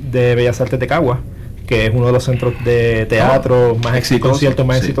de Bellas Artes de Caguas, que es uno de los centros de teatro más exitosos,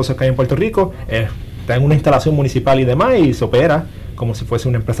 más exitosos que hay en Puerto Rico, está en una instalación municipal y demás, y se opera como si fuese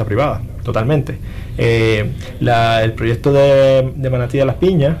una empresa privada, totalmente. El proyecto de Manatí de las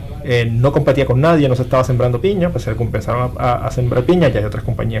Piñas no competía con nadie, no se estaba sembrando piña, pues se comenzaron a sembrar piña. Ya hay otras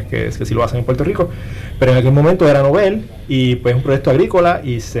compañías que sí lo hacen en Puerto Rico, pero en aquel momento era novel, y pues un proyecto agrícola,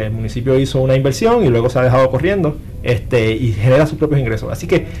 y el municipio hizo una inversión y luego se ha dejado corriendo y genera sus propios ingresos. Así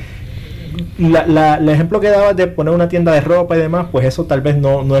que el ejemplo que dabas de poner una tienda de ropa y demás, pues eso tal vez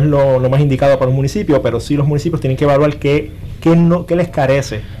no es lo más indicado para un municipio, pero sí los municipios tienen que evaluar qué les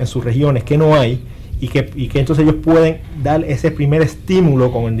carece en sus regiones, qué no hay, y que entonces ellos pueden dar ese primer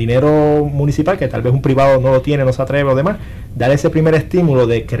estímulo con el dinero municipal, que tal vez un privado no lo tiene, no se atreve o demás, dar ese primer estímulo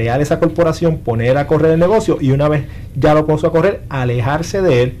de crear esa corporación, poner a correr el negocio, y una vez ya lo puso a correr, alejarse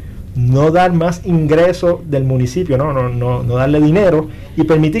de él, no dar más ingresos del municipio, no darle dinero, y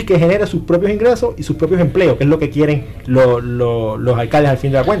permitir que genere sus propios ingresos y sus propios empleos, que es lo que quieren los alcaldes al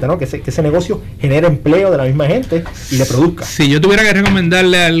fin de la cuenta, ¿no? Que ese negocio genere empleo de la misma gente y le produzca. Si yo tuviera que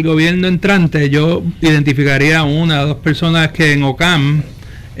recomendarle al gobierno entrante, yo identificaría una o dos personas que en OCAM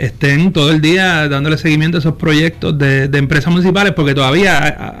estén todo el día dándole seguimiento a esos proyectos de empresas municipales, porque todavía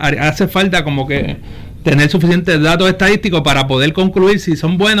hace falta como que tener suficientes datos estadísticos para poder concluir si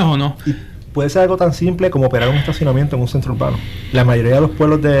son buenos o no. Y puede ser algo tan simple como operar un estacionamiento en un centro urbano. La mayoría de los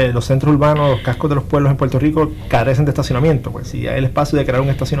pueblos de los centros urbanos, los cascos de los pueblos en Puerto Rico carecen de estacionamiento. Pues si hay el espacio de crear un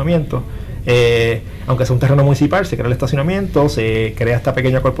estacionamiento, aunque sea un terreno municipal, se crea el estacionamiento, se crea esta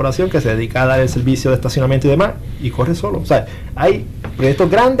pequeña corporación que se dedica a dar el servicio de estacionamiento y demás, y corre solo. O sea, hay proyectos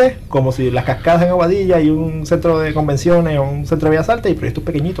grandes, como si las cascadas en Aguadilla y un centro de convenciones o un centro de bellas artes, y proyectos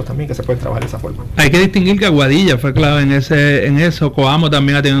pequeñitos también que se pueden trabajar de esa forma. Hay que distinguir que Aguadilla fue clave en eso. Coamo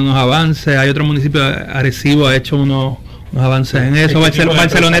también ha tenido unos avances. Hay otro municipio, Arecibo, ha hecho unos avances en eso.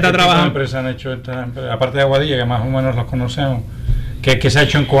 Barceloneta trabaja. Empresas han hecho aparte de Aguadilla, que más o menos los conocemos. ¿Qué se ha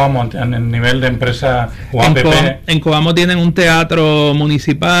hecho en Coamo en el nivel de empresa UAPP? En Coamo tienen un teatro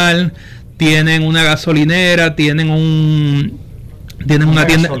municipal, tienen una gasolinera, tienen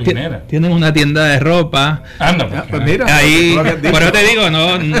Tienen una tienda de ropa. Pues mira, ahí, por eso te digo,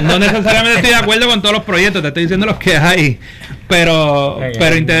 no necesariamente estoy de acuerdo con todos los proyectos, te estoy diciendo los que hay, pero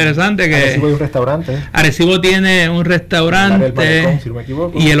interesante que Arecibo hay un restaurante. Arecibo tiene un restaurante Malecón, si no me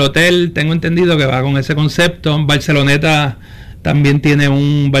equivoco. y el hotel, tengo entendido que va con ese concepto. Barceloneta también tiene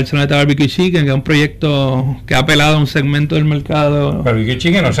un Barceloneta Barbecue Chicken, que es un proyecto que ha apelado a un segmento del mercado. Barbecue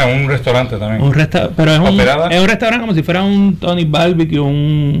Chicken, o sea, un restaurante también. Pero es un restaurante como si fuera un Tony Barbecue,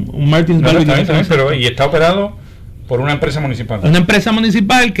 un Martins Barbecue. Pero y está operado por una empresa municipal. Una empresa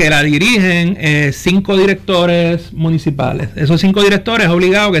municipal que la dirigen 5 directores municipales. Esos 5 directores es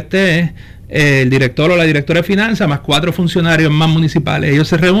obligado que esté el director o la directora de finanzas más 4 funcionarios más municipales. Ellos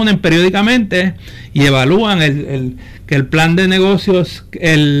se reúnen periódicamente y evalúan que el plan de negocios,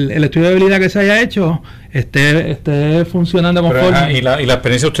 el estudio de habilidad que se haya hecho esté funcionando conforme. ¿Y la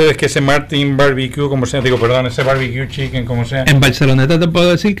experiencia de ustedes que ese Martin Barbecue, como sea, ese Barbecue Chicken, como sea? En Barceloneta te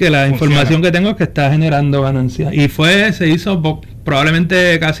puedo decir que la información que tengo es que está generando ganancias. Y se hizo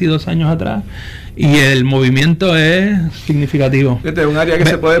probablemente casi 2 años atrás. Y el movimiento es significativo. Este es un área que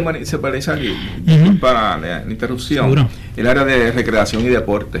se puede municipalizar, para la interrupción. Seguro. El área de recreación y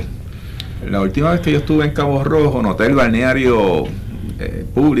deporte. La última vez que yo estuve en Cabo Rojo, noté el balneario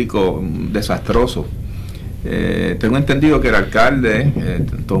público desastroso. Tengo entendido que el alcalde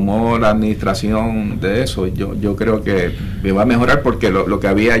tomó la administración de eso. Yo creo que va a mejorar porque lo que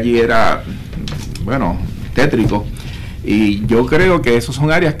había allí era, tétrico. Y yo creo que esos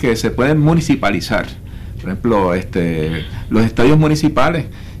son áreas que se pueden municipalizar. Por ejemplo, los estadios municipales,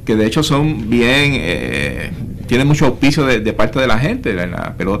 que de hecho son bien, tienen mucho auspicio de parte de la gente,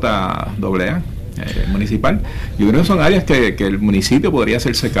 la pelota AA municipal. Yo creo que son áreas que el municipio podría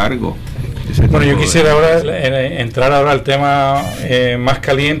hacerse cargo. Bueno, yo quisiera ahora entrar al tema más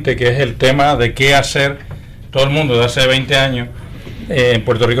caliente, que es el tema de qué hacer. Todo el mundo de hace 20 años en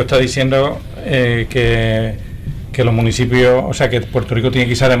Puerto Rico está diciendo que los municipios, o sea, que Puerto Rico tiene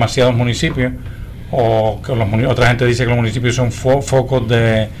quizás demasiados municipios, o que otra gente dice que los municipios son focos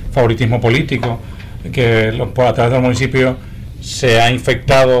de favoritismo político, que a través de los municipios se ha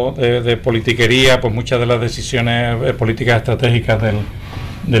infectado de politiquería pues muchas de las decisiones políticas estratégicas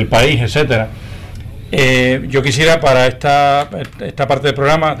del país, etcétera. Yo quisiera para esta parte del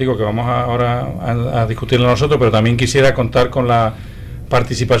programa, digo que vamos ahora a discutirlo nosotros, pero también quisiera contar con la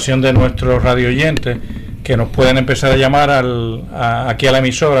participación de nuestros radio oyentes, que nos pueden empezar a llamar aquí a la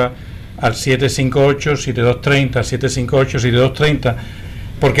emisora al 758-7230, 758-7230,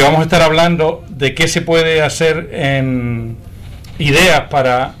 porque vamos a estar hablando de qué se puede hacer en ideas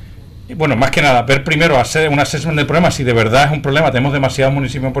para, más que nada, ver primero, hacer un assessment del problema, si de verdad es un problema, tenemos demasiados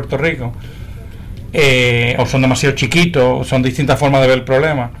municipios en Puerto Rico, o son demasiado chiquitos, o son distintas formas de ver el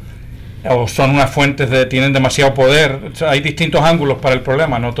problema, o son unas fuentes tienen demasiado poder. O sea, hay distintos ángulos para el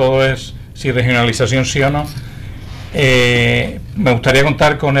problema, no todo es si regionalización sí o no. Me gustaría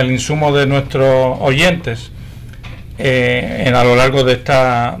contar con el insumo de nuestros oyentes a lo largo de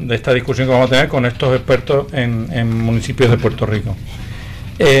esta discusión que vamos a tener con estos expertos en municipios de Puerto Rico.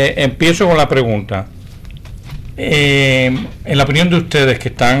 Empiezo con la pregunta. En la opinión de ustedes que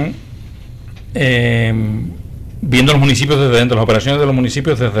están viendo los municipios desde dentro, las operaciones de los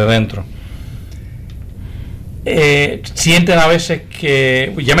municipios desde dentro, sienten a veces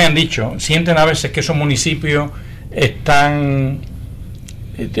que, ya me han dicho, sienten a veces que esos municipios están,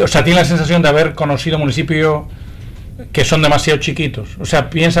 o sea, tienen la sensación de haber conocido municipios que son demasiado chiquitos. O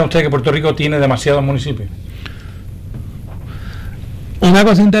sea, ¿piensan ustedes que Puerto Rico tiene demasiados municipios? Una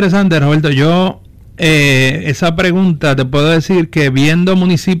cosa interesante, Roberto, yo esa pregunta te puedo decir que viendo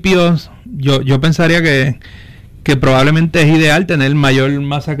municipios, yo pensaría que probablemente es ideal tener mayor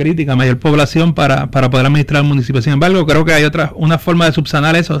masa crítica, mayor población para poder administrar el municipio. Sin embargo, creo que hay una forma de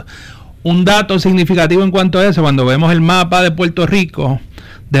subsanar eso. Un dato significativo en cuanto a eso, cuando vemos el mapa de Puerto Rico,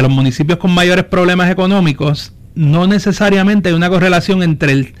 de los municipios con mayores problemas económicos, no necesariamente hay una correlación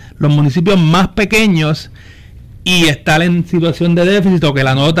entre los municipios más pequeños y estar en situación de déficit, o que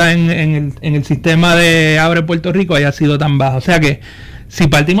la nota en el sistema de Abre Puerto Rico haya sido tan baja. O sea que si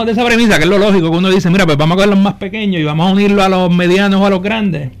partimos de esa premisa, que es lo lógico, que uno dice, mira, pues vamos a coger los más pequeños y vamos a unirlo a los medianos o a los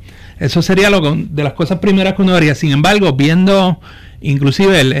grandes, eso sería de las cosas primeras que uno haría. Sin embargo, viendo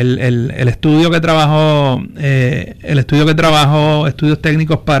inclusive el estudio que trabajó, estudios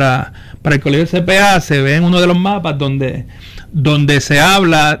técnicos para el colegio CPA, se ve en uno de los mapas donde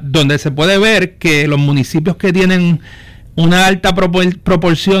se puede ver que los municipios que tienen una alta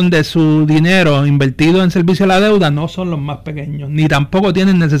proporción de su dinero invertido en servicio a la deuda no son los más pequeños, ni tampoco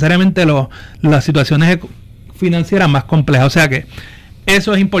tienen necesariamente las situaciones financieras más complejas. O sea que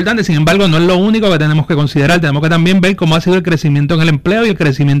eso es importante. Sin embargo, no es lo único que tenemos que considerar. Tenemos que también ver cómo ha sido el crecimiento en el empleo y el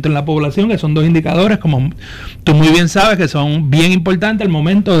crecimiento en la población, que son dos indicadores, como tú muy bien sabes, que son bien importantes al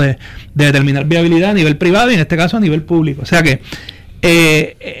momento de determinar viabilidad a nivel privado y en este caso a nivel público. O sea que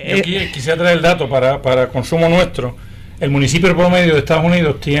yo quisiera traer el dato para consumo nuestro. El municipio promedio de Estados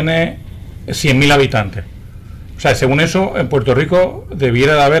Unidos tiene 100.000 habitantes. O sea, según eso, en Puerto Rico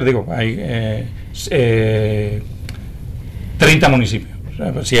debiera de haber, hay 30 municipios.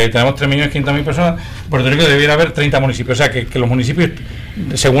 O sea, si tenemos 3.500.000 personas, en Puerto Rico debiera haber 30 municipios. O sea, que los municipios,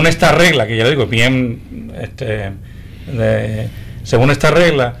 según esta regla, que ya le digo, bien, según esta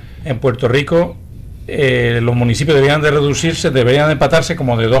regla, en Puerto Rico los municipios deberían de reducirse, deberían de empatarse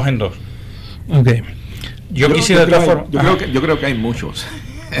como de 2 en 2. Okay. Yo creo que hay muchos.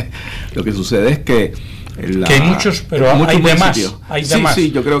 Lo que sucede es que hay muchos, pero hay de más.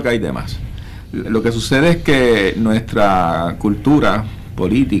 Sí, yo creo que hay de más. Lo que sucede es que nuestra cultura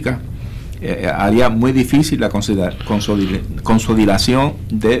política haría muy difícil la consolidación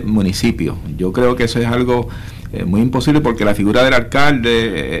de municipios. Yo creo que eso es algo muy imposible, porque la figura del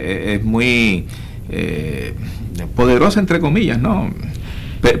alcalde es muy poderosa, entre comillas, ¿no?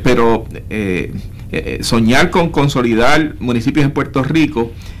 Pero soñar con consolidar municipios en Puerto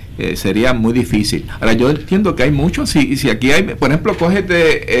Rico sería muy difícil. Ahora, yo entiendo que hay muchos. Si aquí hay, por ejemplo,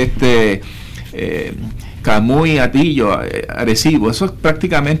 cógete Camuy, Atillo, Arecibo, eso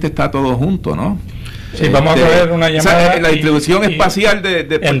prácticamente está todo junto, ¿no? Sí, vamos a ver una llamada. La distribución espacial de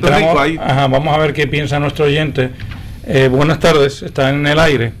Puerto Rico ahí. Vamos a ver qué piensa nuestro oyente. Buenas tardes, está en el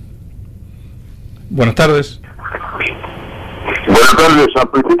aire. Buenas tardes. Buenas tardes,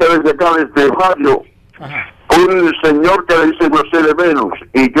 apliquita desde acá, desde Ohio. Un señor que le dice José de Venus,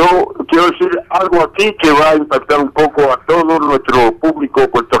 y yo quiero decir algo aquí que va a impactar un poco a todo nuestro público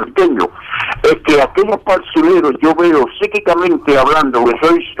puertorriqueño. Es que aquellos parceleros, yo veo psíquicamente hablando, que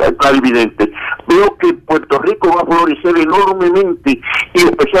soy clarividente, veo que Puerto Rico va a florecer enormemente, y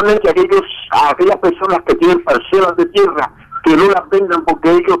especialmente aquellas personas que tienen parcelas de tierra, que no las vendan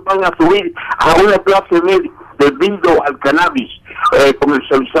porque ellos van a subir a una clase media debido al cannabis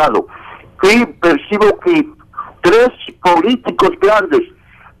comercializado. Y percibo que 3 políticos grandes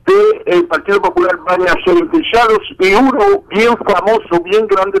del Partido Popular van a ser enjuiciados, y uno bien famoso, bien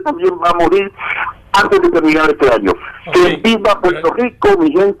grande, también va a morir antes de terminar este año. Que viva Puerto Rico,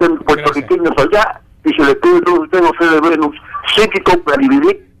 mi gente puertorriqueños allá, y se le pide a todos ustedes, José de Venus, psíquico,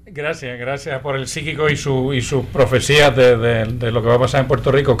 clarividente. Gracias por el psíquico y sus profecías de lo que va a pasar en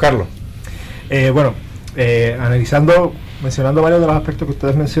Puerto Rico. Carlos. Mencionando varios de los aspectos que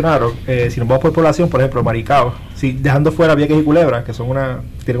ustedes mencionaron, si nos vamos por población, por ejemplo, Maricao, dejando fuera Vieques y Culebra, que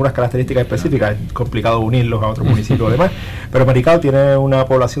tienen unas características específicas, es complicado unirlos a otros municipios y demás, pero Maricao tiene una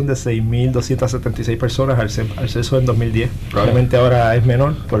población de 6.276 personas al censo en 2010, probablemente ahora es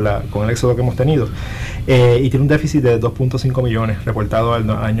menor con el éxodo que hemos tenido, y tiene un déficit de 2.5 millones reportado al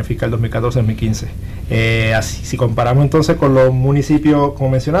año fiscal 2014-2015. Así, si comparamos entonces con los municipios,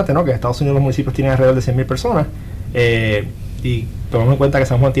 como mencionaste, ¿no? Que en Estados Unidos los municipios tienen alrededor de 100.000 personas, y tomamos en cuenta que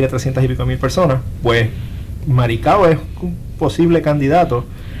San Juan tiene 300 y pico mil personas, pues Maricao es un posible candidato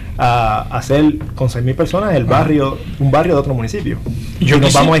a ser con 6.000 personas un barrio de otro municipio.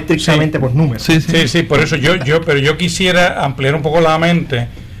 Nos vamos estrictamente por números. Sí, por eso pero yo quisiera ampliar un poco la mente,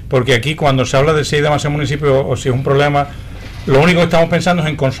 porque aquí cuando se habla de si hay demasiados municipios o si es un problema, lo único que estamos pensando es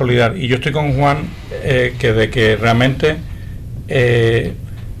en consolidar, y yo estoy con Juan que realmente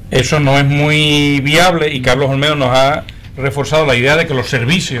eso no es muy viable, y Carlos Olmedo nos ha reforzado la idea de que los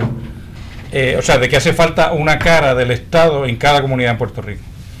servicios, de que hace falta una cara del Estado en cada comunidad en Puerto Rico.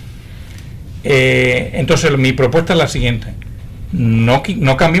 Entonces mi propuesta es la siguiente: no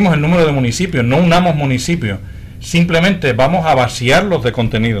cambiemos el número de municipios, no unamos municipios, simplemente vamos a vaciarlos de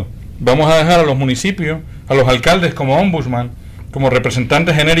contenido. Vamos a dejar a los municipios, a los alcaldes como ombudsman, como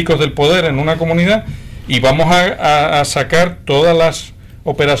representantes genéricos del poder en una comunidad, y vamos a sacar todas las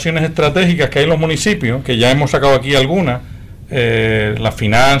operaciones estratégicas que hay en los municipios, que ya hemos sacado aquí algunas, la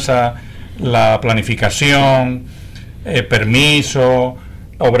finanza, la planificación, permiso,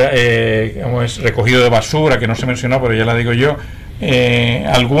 recogido de basura, que no se mencionó, pero ya la digo yo.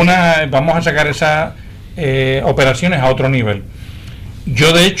 Algunas, vamos a sacar esas operaciones a otro nivel.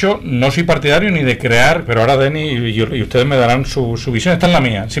 Yo, de hecho, no soy partidario ni de crear, pero ahora Denny y ustedes me darán su visión, esta es la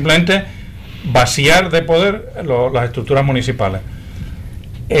mía, simplemente vaciar de poder las estructuras municipales.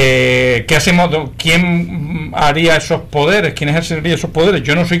 ¿Qué hacemos? ¿Quién haría esos poderes? ¿Quién ejercería esos poderes?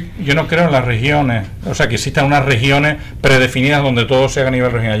 Yo no creo en las regiones, o sea, que existan unas regiones predefinidas donde todo se haga a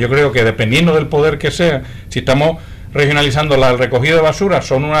nivel regional. Yo creo que dependiendo del poder que sea, si estamos regionalizando el recogido de basura,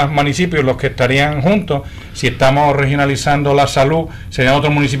 son unos municipios los que estarían juntos. Si estamos regionalizando la salud, serían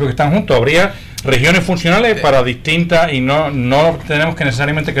otros municipios que están juntos. Habría regiones funcionales para distintas y no tenemos que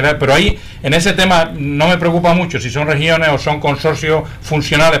necesariamente crear, pero ahí en ese tema no me preocupa mucho si son regiones o son consorcios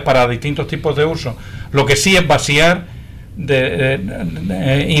funcionales para distintos tipos de uso. Lo que sí es vaciar,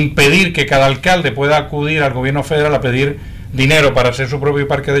 impedir que cada alcalde pueda acudir al gobierno federal a pedir dinero para hacer su propio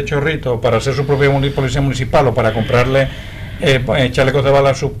parque de chorritos, para hacer su propia policía municipal o para comprarle chalecos de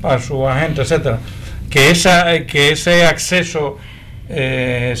bala a su agente, etcétera. Que ese acceso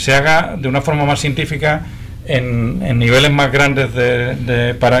se haga de una forma más científica en niveles más grandes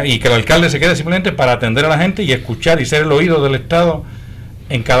y que el alcalde se quede simplemente para atender a la gente y escuchar y ser el oído del Estado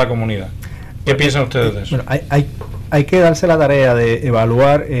en cada comunidad. ¿Qué piensan ustedes de eso? Bueno, hay que darse la tarea de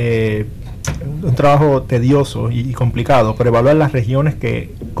evaluar un trabajo tedioso y complicado, pero evaluar las regiones,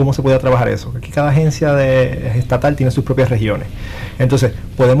 cómo se puede trabajar eso. Aquí cada agencia estatal tiene sus propias regiones. Entonces,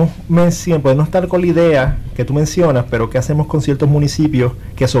 podemos estar con la idea que tú mencionas, pero ¿qué hacemos con ciertos municipios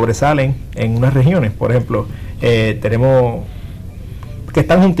que sobresalen en unas regiones? Por ejemplo, tenemos que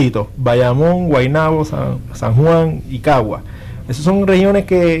están juntitos: Bayamón, Guaynabo, San Juan y Cagua. Esas son regiones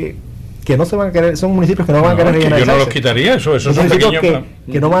que no se van a querer, son municipios que no van a querer regionalizarse. Yo no los quitaría, esos son pequeños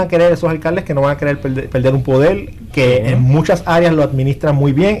que no van a querer, esos alcaldes que no van a querer perder un poder, que en muchas áreas lo administran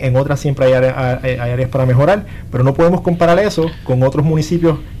muy bien, en otras siempre hay áreas para mejorar, pero no podemos comparar eso con otros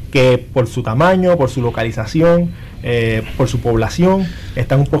municipios que por su tamaño, por su localización, por su población,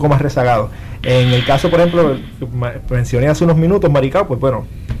 están un poco más rezagados. En el caso, por ejemplo, mencioné hace unos minutos, Maricao, pues bueno,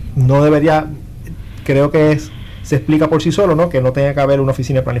 no debería, creo que se explica por sí solo, ¿no? Que no tenga que haber una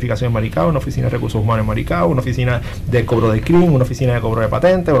oficina de planificación en Maricao, una oficina de recursos humanos en Maricao, una oficina de cobro de CRIM, una oficina de cobro de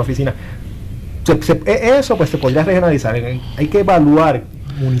patentes, una oficina... Eso pues se podría regionalizar. Hay que evaluar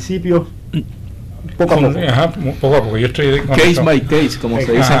municipios poco a poco. Ajá, poco a poco. Yo estoy case by case, como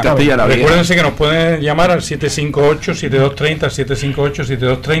se dice en Castilla-La Vieja. Recuérdense que nos pueden llamar al 758-7230,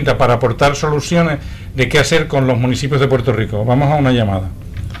 758-7230 para aportar soluciones de qué hacer con los municipios de Puerto Rico. Vamos a una llamada.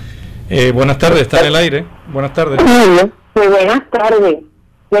 Buenas tardes, está en el aire. Buenas tardes. Muy buenas tardes.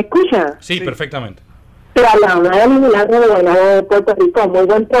 ¿Me escucha? Sí, perfectamente. Te hablamos de Milagro de Puerto Rico. Muy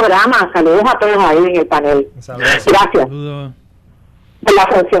buen programa. Saludos a todos ahí en el panel. Gracias. Saludos. Por la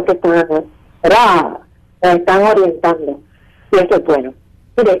función que nos están orientando. Y eso es bueno.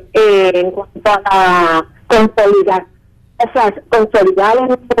 Mire, en cuanto a consolidar en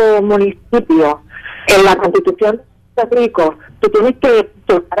nuestro municipio, en la Constitución de Puerto Rico, tú tienes que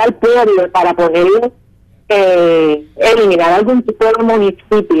tocar al pueblo para ponerle, eliminar algún tipo de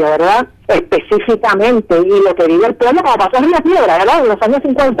municipio, ¿verdad? Específicamente, y lo que vive el pueblo, como pasó en la piedra, ¿verdad? En los años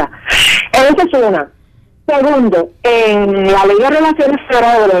 50. Eso es una. Segundo, en la Ley de Relaciones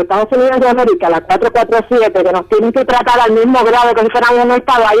Federales de los Estados Unidos de América, la 447, que nos tienen que tratar al mismo grado que si fueran un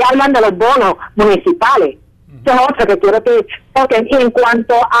estado, ahí hablan de los bonos municipales. Eso es otra que quiero que toquen. Y en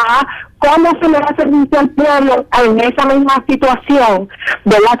cuanto a cómo se le va a servicio al pueblo en esa misma situación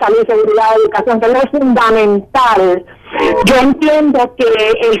de la salud, seguridad, educación, que es fundamental, yo entiendo que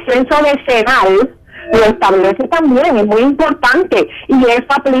el censo vecinal lo establece también, es muy importante, y eso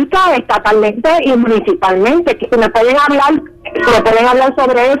aplica estatalmente y municipalmente. Que si me pueden hablar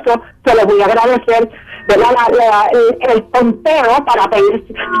sobre eso, se los voy a agradecer, ¿verdad? El conteo para pedir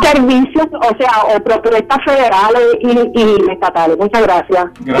servicios, o sea, o propuestas federales y estatales. Muchas gracias.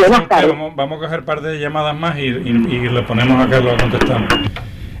 Buenas tardes. Vamos a coger un par de llamadas más y le ponemos acá, lo contestamos.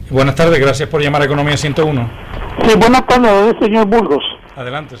 Buenas tardes, gracias por llamar a Economía 101. Sí, buenas tardes, señor Burgos.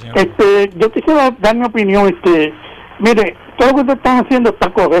 Adelante, señor. Yo quisiera dar mi opinión. Mire, todo lo que ustedes están haciendo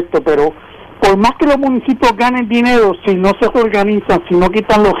está correcto, pero por más que los municipios ganen dinero, si no se organizan, si no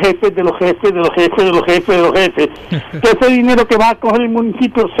quitan los jefes de los jefes, que ese dinero que va a coger el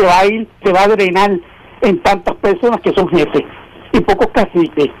municipio se va a drenar en tantas personas que son jefes y pocos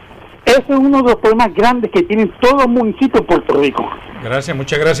caciques. Ese es uno de los problemas grandes que tienen todos los municipios de Puerto Rico. Gracias,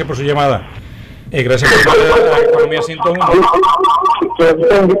 muchas gracias por su llamada. Gracias por llamar a Economía 101.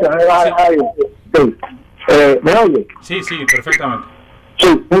 ¿Me oye? Sí, perfectamente.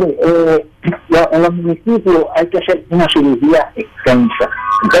 Sí, mire, en los municipios hay que hacer una cirugía extensa,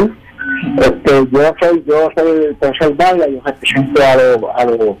 ¿okay? Yo soy el profesor Vargas, yo represento a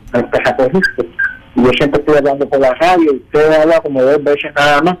los cazacorristas, y yo siempre estoy hablando por la radio, y usted habla como 2 veces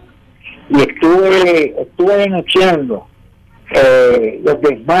nada más, y estuve denunciando los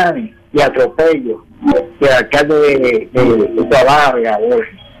desmanes y atropellos del alcalde de Guadalajara ahora.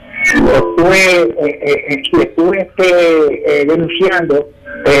 Estuve denunciando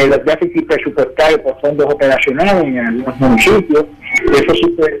los déficits presupuestarios por fondos operacionales en algunos municipios, esos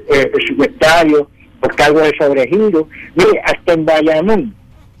presupuestarios por cargos de sobregiro. Mire, hasta en Bayamón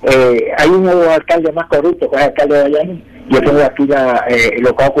hay un nuevo alcalde más corrupto que es el alcalde de Bayamón. Yo tengo aquí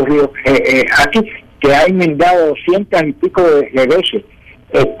lo que ha ocurrido aquí, que ha enmendado 200 y pico de veces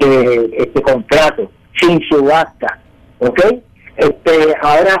este contrato sin subasta, ¿ok?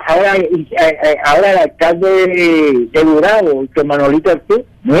 Ahora el alcalde de Durado, que Manolito Ortiz,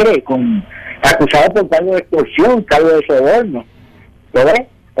 mire, acusado por cargo de extorsión, cargo de soborno, ¿lo ves?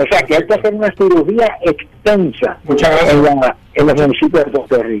 O sea que hay que hacer una cirugía extensa en los municipios de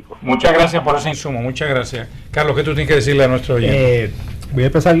Puerto Rico. Muchas gracias por ese insumo, muchas gracias. Carlos, ¿qué tú tienes que decirle a nuestro oyente? Voy a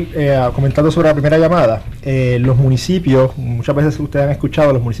empezar comentando sobre la primera llamada. Los municipios, muchas veces ustedes han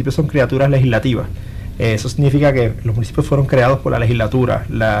escuchado, los municipios son criaturas legislativas. Eso significa que los municipios fueron creados por la legislatura.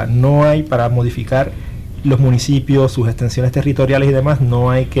 No hay para modificar los municipios, sus extensiones territoriales y demás,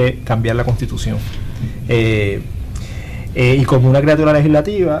 no hay que cambiar la Constitución. Y como una criatura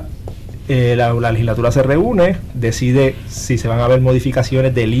legislativa, la legislatura se reúne, decide si se van a haber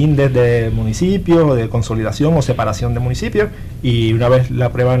modificaciones del índice de municipios o de consolidación o separación de municipios, y una vez la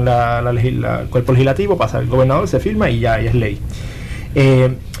aprueban el cuerpo legislativo, pasa al gobernador, se firma y ya es ley.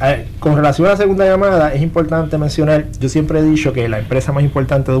 Con relación a la segunda llamada, es importante mencionar, yo siempre he dicho que la empresa más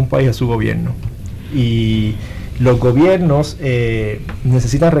importante de un país es su gobierno, y los gobiernos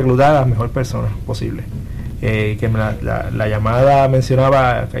necesitan reclutar a las mejores personas posibles. Que la llamada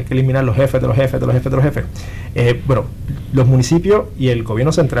mencionaba que hay que eliminar los jefes de los jefes de los jefes de los jefes. Bueno, los municipios y el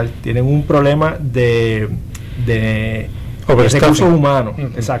gobierno central tienen un problema de recursos humanos.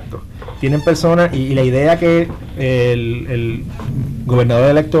 Exacto. Tienen personas, y la idea que el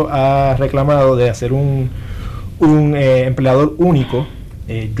gobernador electo ha reclamado de hacer un empleador único,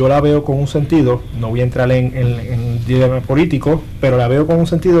 yo la veo con un sentido. No voy a entrar en dilema político, pero la veo con un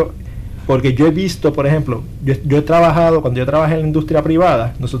sentido, porque yo he visto, por ejemplo, yo he trabajado, cuando yo trabajé en la industria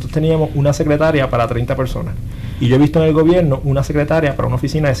privada, nosotros teníamos una secretaria para 30 personas, y yo he visto en el gobierno una secretaria para una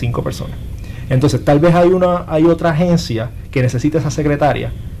oficina de 5 personas. Entonces tal vez hay otra agencia que necesita esa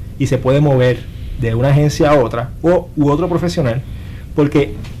secretaria y se puede mover de una agencia a otra u otro profesional,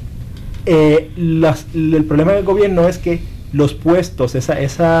 porque el problema del gobierno es que los puestos,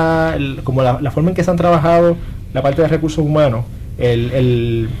 como la forma en que se han trabajado la parte de recursos humanos,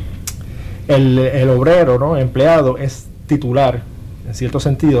 el obrero, ¿no?, empleado, es titular en cierto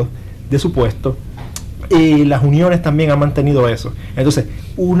sentido de su puesto, y las uniones también han mantenido eso. Entonces,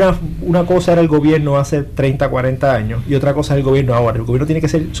 una cosa era el gobierno hace 30, 40 años y otra cosa es el gobierno ahora. El gobierno tiene que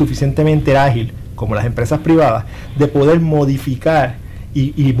ser suficientemente ágil, como las empresas privadas, de poder modificar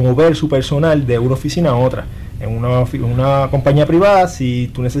y mover su personal de una oficina a otra. En una compañía privada, si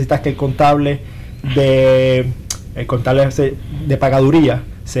tú necesitas que el contable de pagaduría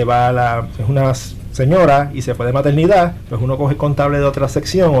se va es una señora y se fue de maternidad, pues uno coge el contable de otra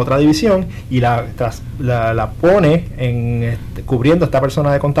sección, otra división, y la pone cubriendo a esta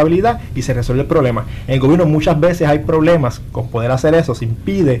persona de contabilidad y se resuelve el problema. En el gobierno muchas veces hay problemas con poder hacer eso, se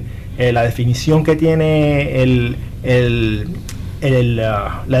impide la definición que tiene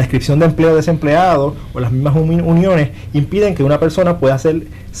la descripción de empleo desempleado, o las mismas uniones impiden que una persona pueda ser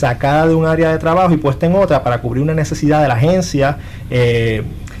sacada de un área de trabajo y puesta en otra para cubrir una necesidad de la agencia,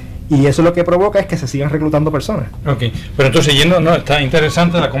 y eso lo que provoca es que se sigan reclutando personas. Ok, pero entonces está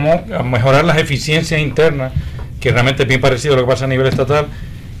interesante cómo mejorar las eficiencias internas, que realmente es bien parecido a lo que pasa a nivel estatal.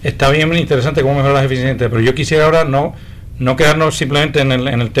 Está bien interesante cómo mejorar las eficiencias internas, pero yo quisiera ahora no quedarnos simplemente en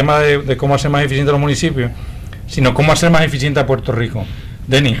el tema de cómo hacer más eficientes los municipios, sino cómo hacer más eficiente a Puerto Rico.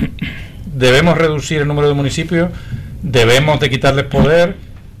 Denis, debemos reducir el número de municipios, debemos de quitarles poder,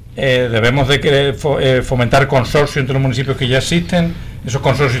 debemos de fomentar consorcios entre los municipios que ya existen. Esos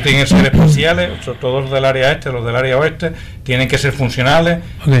consorcios tienen que ser especiales, todos los del área este, los del área oeste, tienen que ser funcionales,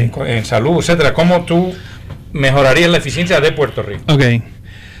 en salud, etcétera. ¿Cómo tú mejorarías la eficiencia de Puerto Rico? Ok.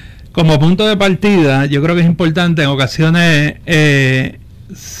 Como punto de partida, yo creo que es importante, en ocasiones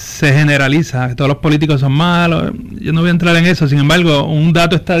se generaliza que todos los políticos son malos. Yo no voy a entrar en eso. Sin embargo, un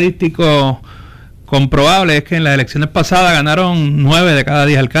dato estadístico comprobable es que en las elecciones pasadas ganaron 9 de cada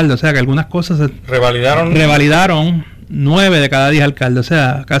 10 alcaldes. O sea que algunas cosas se revalidaron 9 de cada 10 alcaldes, o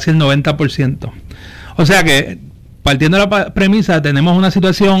sea, casi el 90%. O sea que, partiendo de la premisa, tenemos una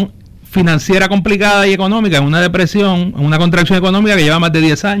situación financiera complicada y económica, en una depresión, en una contracción económica que lleva más de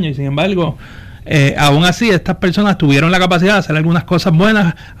 10 años, y sin embargo, aún así, estas personas tuvieron la capacidad de hacer algunas cosas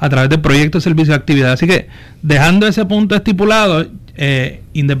buenas a través de proyectos, servicios y actividades. Así que, dejando ese punto estipulado,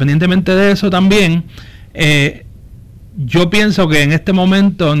 independientemente de eso también, yo pienso que en este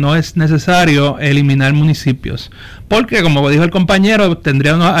momento no es necesario eliminar municipios, porque, como dijo el compañero,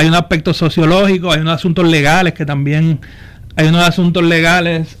 hay un aspecto sociológico, hay unos asuntos legales que también hay unos asuntos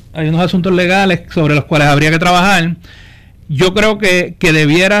legales sobre los cuales habría que trabajar. Yo creo que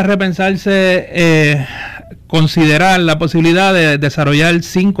debiera repensarse, considerar la posibilidad de desarrollar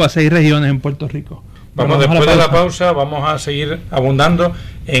 5 a 6 regiones en Puerto Rico. Vamos después de la pausa, vamos a seguir abundando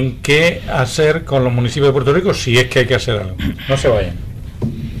en qué hacer con los municipios de Puerto Rico, si es que hay que hacer algo. No se vayan.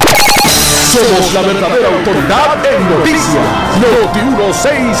 Somos la verdadera autoridad en noticias. Noti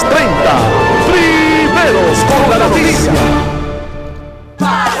 1630. Primeros con la noticia.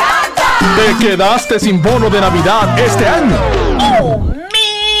 ¿Te quedaste sin bono de Navidad este año? ¡Oh, man!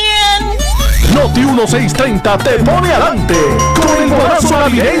 Noti 1630 te pone adelante con el bonazo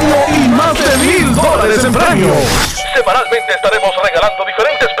navideño y más de $1,000 en premios. Semanalmente estaremos regalando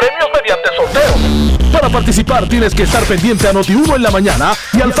diferentes premios mediante sorteo. Para participar tienes que estar pendiente a Noti1 en la mañana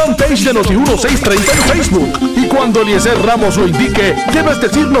y al fanpage de Noti 1630 en Facebook. Y cuando Eliezer Ramos lo indique, debes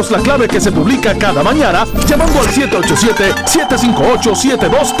decirnos la clave que se publica cada mañana llamando al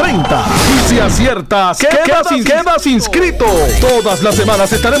 787-758-7230. Y si aciertas, quedas inscrito. Todas las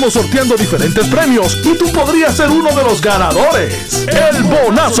semanas estaremos sorteando diferentes premios y tú podrías ser uno de los ganadores. El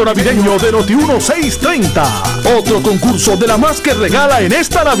bonazo navideño de Noti 1630. Otro concurso de la más que regala en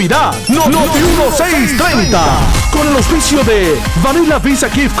esta Navidad. Noti 1630. Con el auspicio de Vanilla Visa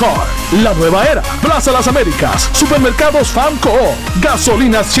Gift Card, La Nueva Era, Plaza Las Américas, Supermercados Famco,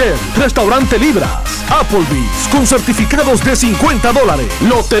 Gasolinas Shell, Restaurante Libras, Applebee's, con certificados de $50,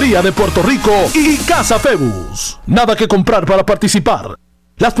 Lotería de Puerto Rico y Casa Febus. Nada que comprar para participar.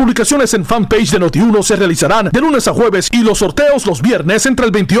 Las publicaciones en fanpage de Noti1 se realizarán de lunes a jueves y los sorteos los viernes entre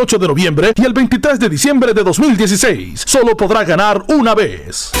el 28 de noviembre y el 23 de diciembre de 2016. Solo podrá ganar una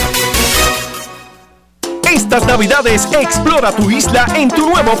vez. Estas Navidades explora tu isla en tu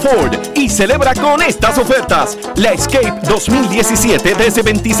nuevo Ford y celebra con estas ofertas. La Escape 2017 desde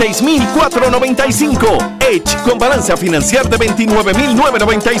 $26,495. Edge con balance a financiar de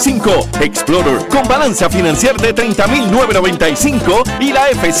 $29,995. Explorer con balance a financiar de $30,995. Y la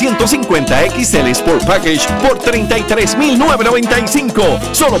F-150 XL Sport Package por $33,995.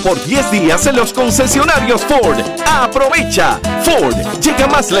 Solo por 10 días en los concesionarios Ford. ¡Aprovecha! Ford llega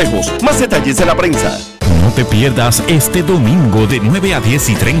más lejos. Más detalles en la prensa. No te pierdas este domingo de 9 a 10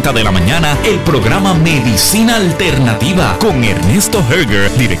 y 30 de la mañana el programa Medicina Alternativa con Ernesto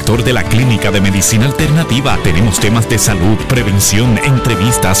Herger, director de la Clínica de Medicina Alternativa. Tenemos temas de salud, prevención,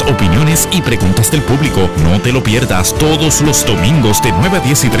 entrevistas, opiniones y preguntas del público. No te lo pierdas todos los domingos de 9 a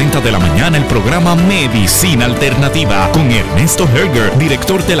 10 y 30 de la mañana el programa Medicina Alternativa con Ernesto Herger,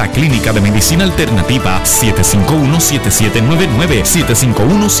 director de la Clínica de Medicina Alternativa. 751-7799,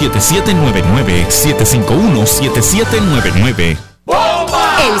 751-7799, 751-7799.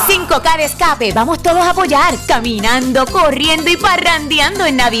 El 5K de escape, vamos todos a apoyar, caminando, corriendo y parrandeando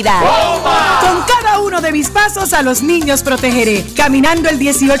en Navidad. Con cada uno de mis pasos a los niños protegeré, caminando el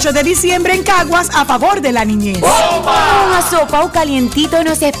 18 de diciembre en Caguas a favor de la niñez. Un asopao calientito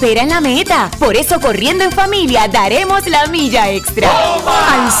nos espera en la meta, por eso corriendo en familia daremos la milla extra.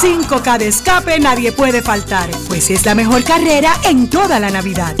 Al 5K de escape nadie puede faltar, pues es la mejor carrera en toda la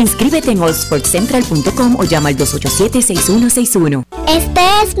Navidad. Inscríbete en allsportcentral.com o llama al 287-6161. Este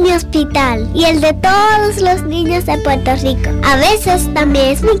es mi hospital y el de todos los niños de Puerto Rico. A veces también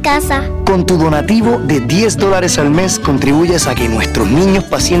es mi casa. Con tu donativo de $10 al mes contribuyes a que nuestros niños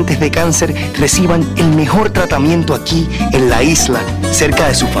pacientes de cáncer reciban el mejor tratamiento aquí en la isla, cerca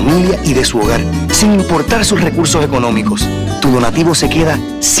de su familia y de su hogar, sin importar sus recursos económicos. Tu donativo se queda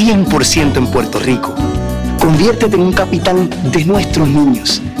 100% en Puerto Rico. Conviértete en un capitán de nuestros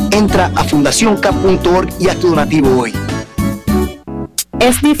niños. Entra a fundacioncap.org y haz tu donativo hoy.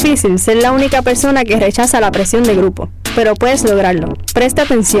 Es difícil ser la única persona que rechaza la presión de grupo, pero puedes lograrlo. Presta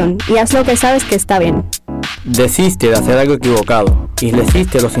atención y haz lo que sabes que está bien. Desiste de hacer algo equivocado y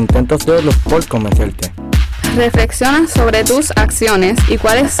resiste los intentos de otros por convencerte. Reflexiona sobre tus acciones y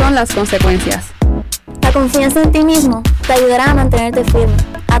cuáles son las consecuencias. La confianza en ti mismo te ayudará a mantenerte firme,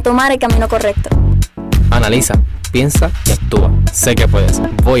 a tomar el camino correcto. Analiza, piensa y actúa. Sé que puedes.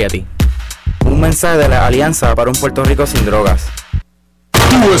 Voy a ti. Un mensaje de la Alianza para un Puerto Rico sin drogas.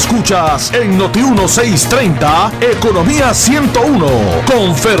 Tú escuchas en Noti 1630 Economía 101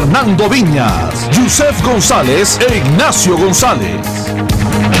 con Fernando Viñas, Yusef González e Ignacio González.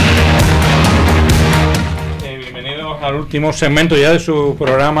 Bienvenidos al último segmento ya de su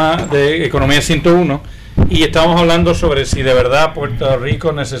programa de Economía 101 y estamos hablando sobre si de verdad Puerto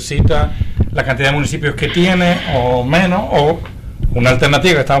Rico necesita la cantidad de municipios que tiene o menos, o una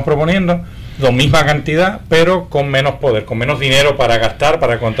alternativa que estamos proponiendo, la misma cantidad, pero con menos poder, con menos dinero para gastar,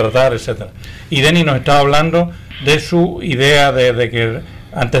 para contratar, etcétera. Y Denny nos estaba hablando de su idea de que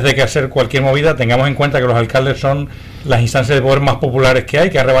antes de que hacer cualquier movida, tengamos en cuenta que los alcaldes son las instancias de poder más populares que hay,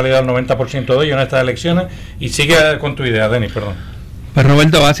 que ha revalidado el 90% de ellos en estas elecciones. Y sigue con tu idea, Denis, perdón. Pues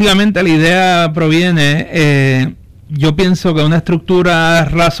Roberto, básicamente la idea proviene, yo pienso que una estructura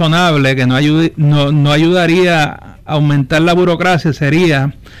razonable que no ayudaría a aumentar la burocracia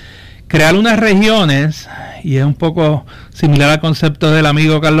sería crear unas regiones, y es un poco similar al concepto del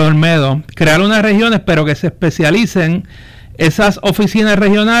amigo Carlos Olmedo, crear unas regiones pero que se especialicen esas oficinas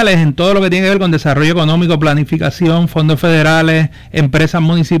regionales en todo lo que tiene que ver con desarrollo económico, planificación, fondos federales, empresas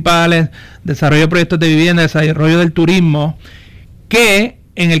municipales, desarrollo de proyectos de vivienda, desarrollo del turismo, que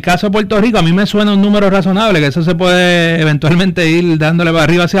en el caso de Puerto Rico a mí me suena un número razonable, que eso se puede eventualmente ir dándole para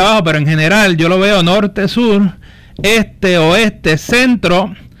arriba hacia abajo, pero en general yo lo veo norte, sur, este, oeste,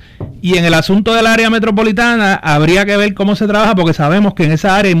 centro. Y en el asunto del área metropolitana habría que ver cómo se trabaja, porque sabemos que en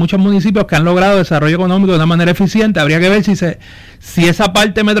esa área hay muchos municipios que han logrado desarrollo económico de una manera eficiente. Habría que ver si esa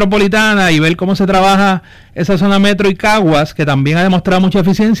parte metropolitana y ver cómo se trabaja esa zona metro y Caguas, que también ha demostrado mucha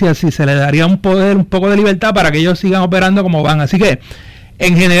eficiencia, si se le daría un poco de libertad para que ellos sigan operando como van. Así que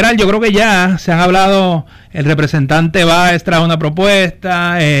en general yo creo que ya se han hablado, el representante Báez trae una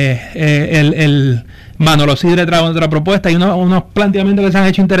propuesta, el Manolo Sidre trae otra propuesta, hay unos planteamientos que se han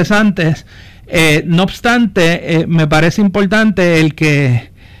hecho interesantes. No obstante, me parece importante el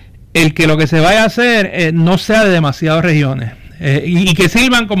que lo que se vaya a hacer no sea de demasiadas regiones, y que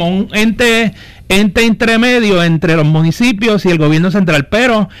sirvan como un ente intermedio entre los municipios y el gobierno central,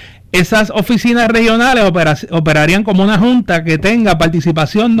 pero esas oficinas regionales operarían como una junta que tenga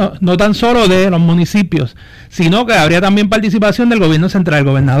participación no tan solo de los municipios, sino que habría también participación del gobierno central. El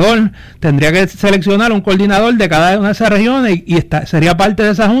gobernador tendría que seleccionar un coordinador de cada una de esas regiones y sería parte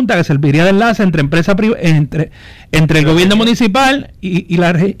de esa junta que serviría de enlace entre empresas entre el gobierno municipal y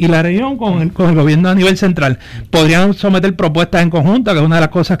la región con el gobierno a nivel central. Podrían someter propuestas en conjunto, que es una de las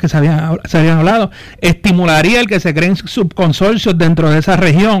cosas que se habían hablado. Estimularía el que se creen subconsorcios dentro de esa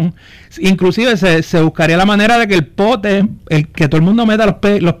región. Inclusive se buscaría la manera de que que todo el mundo meta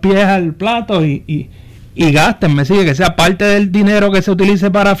los pies al plato y gasten, me sigue, que sea parte del dinero que se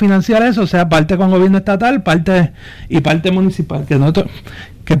utilice para financiar eso, sea parte con gobierno estatal, parte municipal,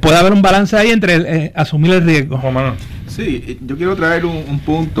 que pueda haber un balance ahí entre asumir el riesgo. Sí, yo quiero traer un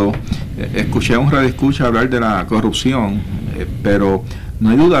punto. Escuché a un radioescucha hablar de la corrupción, pero no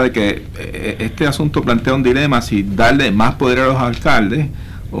hay duda de que este asunto plantea un dilema: si darle más poder a los alcaldes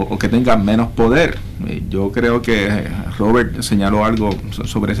o que tengan menos poder. Yo creo que Robert señaló algo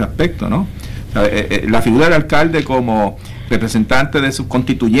sobre ese aspecto, ¿no? La figura del alcalde como representante de sus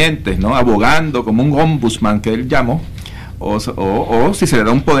constituyentes, ¿no? Abogando como un ombudsman que él llamó, o si se le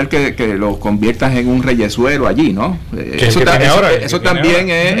da un poder que lo conviertas en un reyesuelo allí, ¿no? Eso también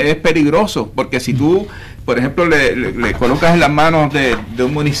es peligroso, porque si tú, por ejemplo, le colocas en las manos de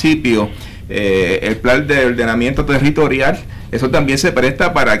un municipio el plan de ordenamiento territorial, eso también se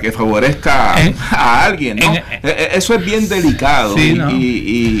presta para que favorezca a alguien, ¿no? Eso es bien delicado, sí,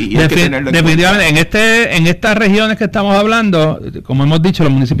 y hay que tenerlo en definitivamente. En estas regiones que estamos hablando, como hemos dicho,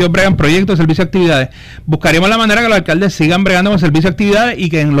 los municipios bregan proyectos, servicios, actividades. Buscaríamos la manera que los alcaldes sigan bregando con servicios, actividades, y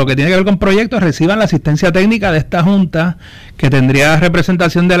que en lo que tiene que ver con proyectos reciban la asistencia técnica de esta junta, que tendría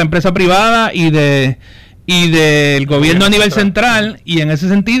representación de la empresa privada y del gobierno a nivel central, y en ese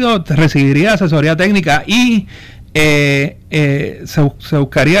sentido recibiría asesoría técnica y se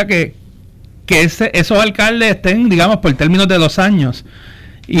buscaría que esos alcaldes estén, digamos, por términos de 2 años,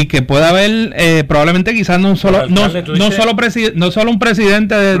 y que pueda haber probablemente quizás no solo un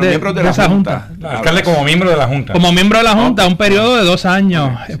presidente de esa junta. Alcalde como miembro de la junta. Como miembro de la junta, un periodo de 2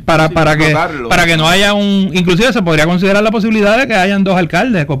 años, para que no haya inclusive se podría considerar la posibilidad de que hayan 2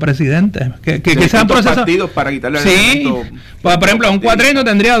 alcaldes copresidentes, que sean procesos para quitarle pues, por ejemplo, un cuatrienio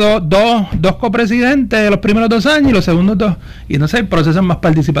tendría dos copresidentes los primeros 2 años y los segundos 2, y no sé, el proceso es más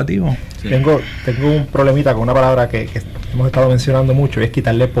participativo. Sí. Tengo un problemita con una palabra que hemos estado mencionando mucho, y es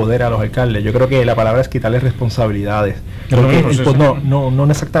quitarle poder a los alcaldes. Yo creo que la palabra es quitarle responsabilidades. No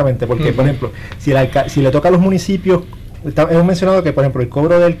exactamente, porque por ejemplo, si le toca a los municipios, hemos mencionado que por ejemplo el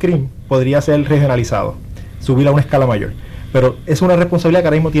cobro del CRIM podría ser regionalizado, subir a una escala mayor, pero es una responsabilidad que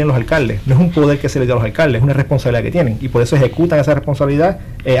ahora mismo tienen los alcaldes, no es un poder que se les da a los alcaldes, es una responsabilidad que tienen, y por eso ejecutan esa responsabilidad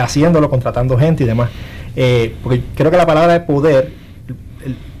haciéndolo, contratando gente y demás, porque creo que la palabra de poder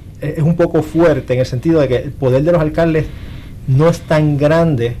es un poco fuerte, en el sentido de que el poder de los alcaldes no es tan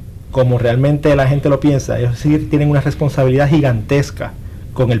grande como realmente la gente lo piensa. Ellos sí tienen una responsabilidad gigantesca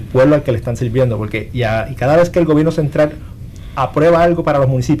con el pueblo al que le están sirviendo, porque y cada vez que el gobierno central aprueba algo para los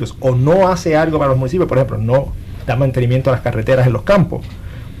municipios o no hace algo para los municipios, por ejemplo, no da mantenimiento a las carreteras en los campos,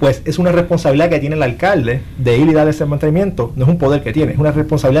 pues es una responsabilidad que tiene el alcalde de ir y darle ese mantenimiento. No es un poder que tiene, es una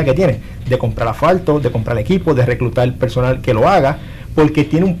responsabilidad que tiene de comprar asfalto, de comprar equipo, de reclutar personal que lo haga, porque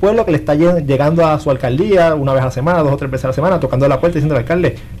tiene un pueblo que le está llegando a su alcaldía una vez a la semana, 2 o 3 veces a la semana, tocando la puerta diciendo al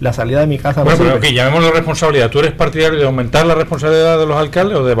alcalde, la salida de mi casa no sirve. Pero llamémoslo responsabilidad. ¿Tú eres partidario de aumentar la responsabilidad de los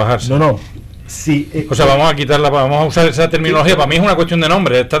alcaldes o de bajarse? No. Sí, o sea, vamos a usar esa terminología. Para mí es una cuestión de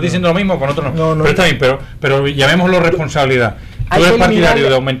nombre. Estás diciendo lo mismo con otro no. Pero está bien, pero llamémoslo responsabilidad. ¿Tú eres partidario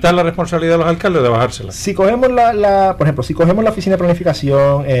de aumentar la responsabilidad de los alcaldes o de bajársela? Si cogemos por ejemplo, si cogemos la Oficina de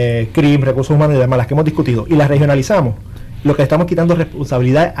Planificación, CRIM, Recursos Humanos y demás, las que hemos discutido, y las regionalizamos, lo que estamos quitando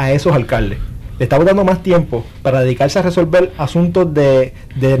responsabilidad a esos alcaldes. Le estamos dando más tiempo para dedicarse a resolver asuntos de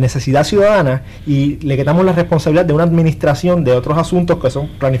necesidad ciudadana y le quitamos la responsabilidad de una administración de otros asuntos que son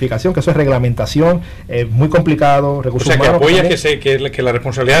planificación, que eso es reglamentación, muy complicado, recursos humanos. O sea, que apoyas que la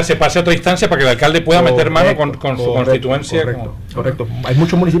responsabilidad se pase a otra instancia para que el alcalde pueda meter mano con su constituencia. Correcto. Hay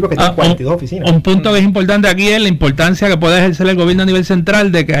muchos municipios que tienen 42 oficinas. Un punto que es importante aquí es la importancia que puede ejercer el gobierno a nivel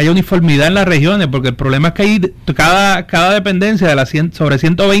central de que haya uniformidad en las regiones, porque el problema es que hay cada dependencia de las sobre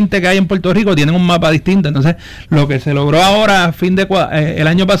 120 que hay en Puerto Rico tienen un mapa distinto. Entonces, lo que se logró ahora a fin de el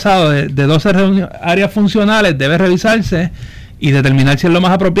año pasado de 12 áreas funcionales debe revisarse y determinar si es lo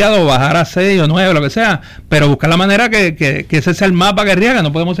más apropiado o bajar a 6 o 9, lo que sea, pero buscar la manera que ese sea el mapa que riega.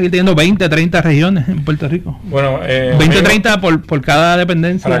 No podemos seguir teniendo 20, 30 regiones en Puerto Rico. Bueno, 20, 30 por cada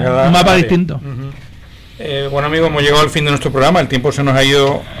dependencia, un mapa distinto. Bueno, amigos, hemos llegado al fin de nuestro programa. El tiempo se nos ha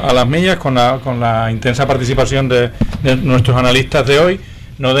ido a las millas con la intensa participación de nuestros analistas de hoy.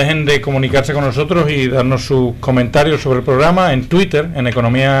 No dejen de comunicarse con nosotros y darnos sus comentarios sobre el programa en Twitter, en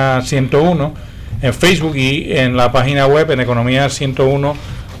Economía 101, en Facebook y en la página web en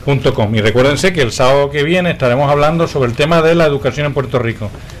economía101.com. Y recuérdense que el sábado que viene estaremos hablando sobre el tema de la educación en Puerto Rico.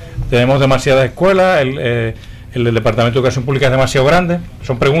 Tenemos demasiadas escuelas, el Departamento de Educación Pública es demasiado grande.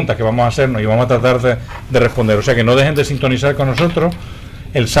 Son preguntas que vamos a hacernos y vamos a tratar de responder. O sea que no dejen de sintonizar con nosotros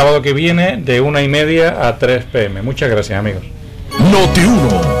el sábado que viene de 1:30 a 3 p.m. Muchas gracias, amigos.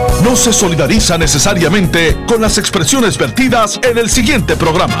 Noti1 no se solidariza necesariamente con las expresiones vertidas en el siguiente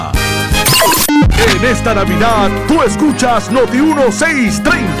programa. En esta Navidad, tú escuchas Noti1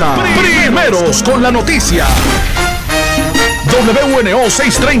 630. Primeros con la noticia. WNO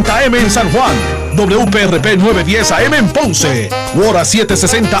 630M en San Juan. WPRP 910 AM en Ponce. WORA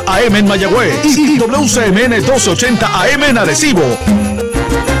 760 AM en Mayagüez. Y WCMN 1280 AM en Arecibo.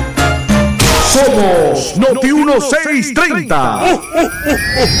 Somos Noti1 630.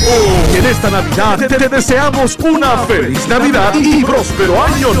 Y en esta Navidad te deseamos una feliz Navidad y próspero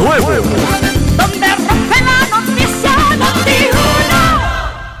año nuevo. Donde rompe la noticia Noti1.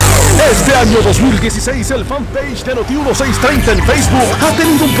 Este año 2016 el fanpage de Noti1 630 en Facebook ha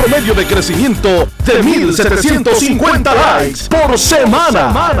tenido un promedio de crecimiento de 1,750 likes por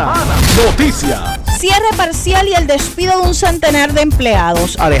semana. Noticias. Cierre parcial y el despido de un centenar de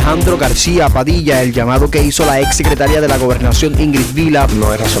empleados. Alejandro García Padilla, el llamado que hizo la ex secretaria de la Gobernación Ingrid Vila,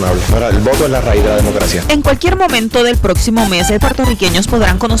 no es razonable. Ahora, el voto es la raíz de la democracia. En cualquier momento del próximo mes, los puertorriqueños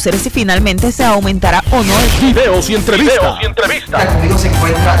podrán conocer si finalmente se aumentará o no el... Videos y entrevistas. Conmigo se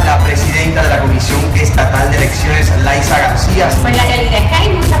encuentra la presidenta de la Comisión Estatal de Elecciones, Laisa García. Pues la realidad es que hay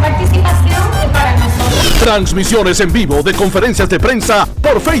mucha participación para nosotros. Transmisiones en vivo de conferencias de prensa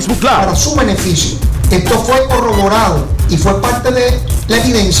por Facebook Live. Para su beneficio. Esto fue corroborado y fue parte de la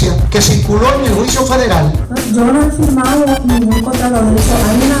evidencia que circuló en el juicio federal. Yo no he firmado ningún contrato de eso.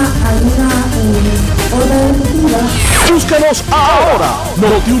 Hay una orden ejecutiva. Búscanos ahora,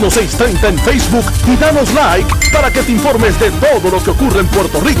 Noti1 630 en Facebook y danos like para que te informes de todo lo que ocurre en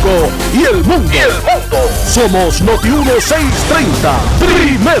Puerto Rico y el mundo. Somos Noti1 630,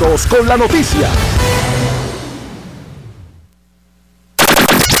 primeros con la noticia.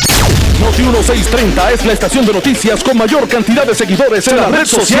 Noti1 630 es la estación de noticias con mayor cantidad de seguidores en la red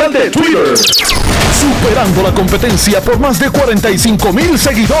social de Twitter, superando la competencia por más de 45,000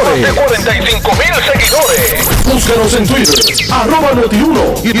 seguidores. Búscanos en Twitter,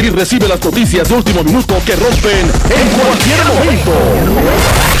 @Noti1 y recibe las noticias de último minuto que rompen en cualquier momento.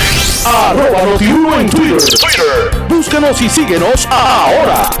 @Noti1 en Twitter. Búscanos y síguenos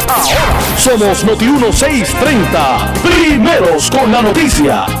ahora. Somos Noti1 630, primeros con la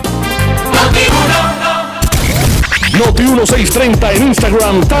noticia. Noti1 630 en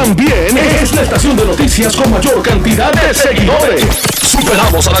Instagram también es la estación de noticias con mayor cantidad de seguidores.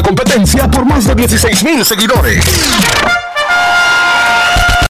 Superamos a la competencia por más de 16,000 seguidores.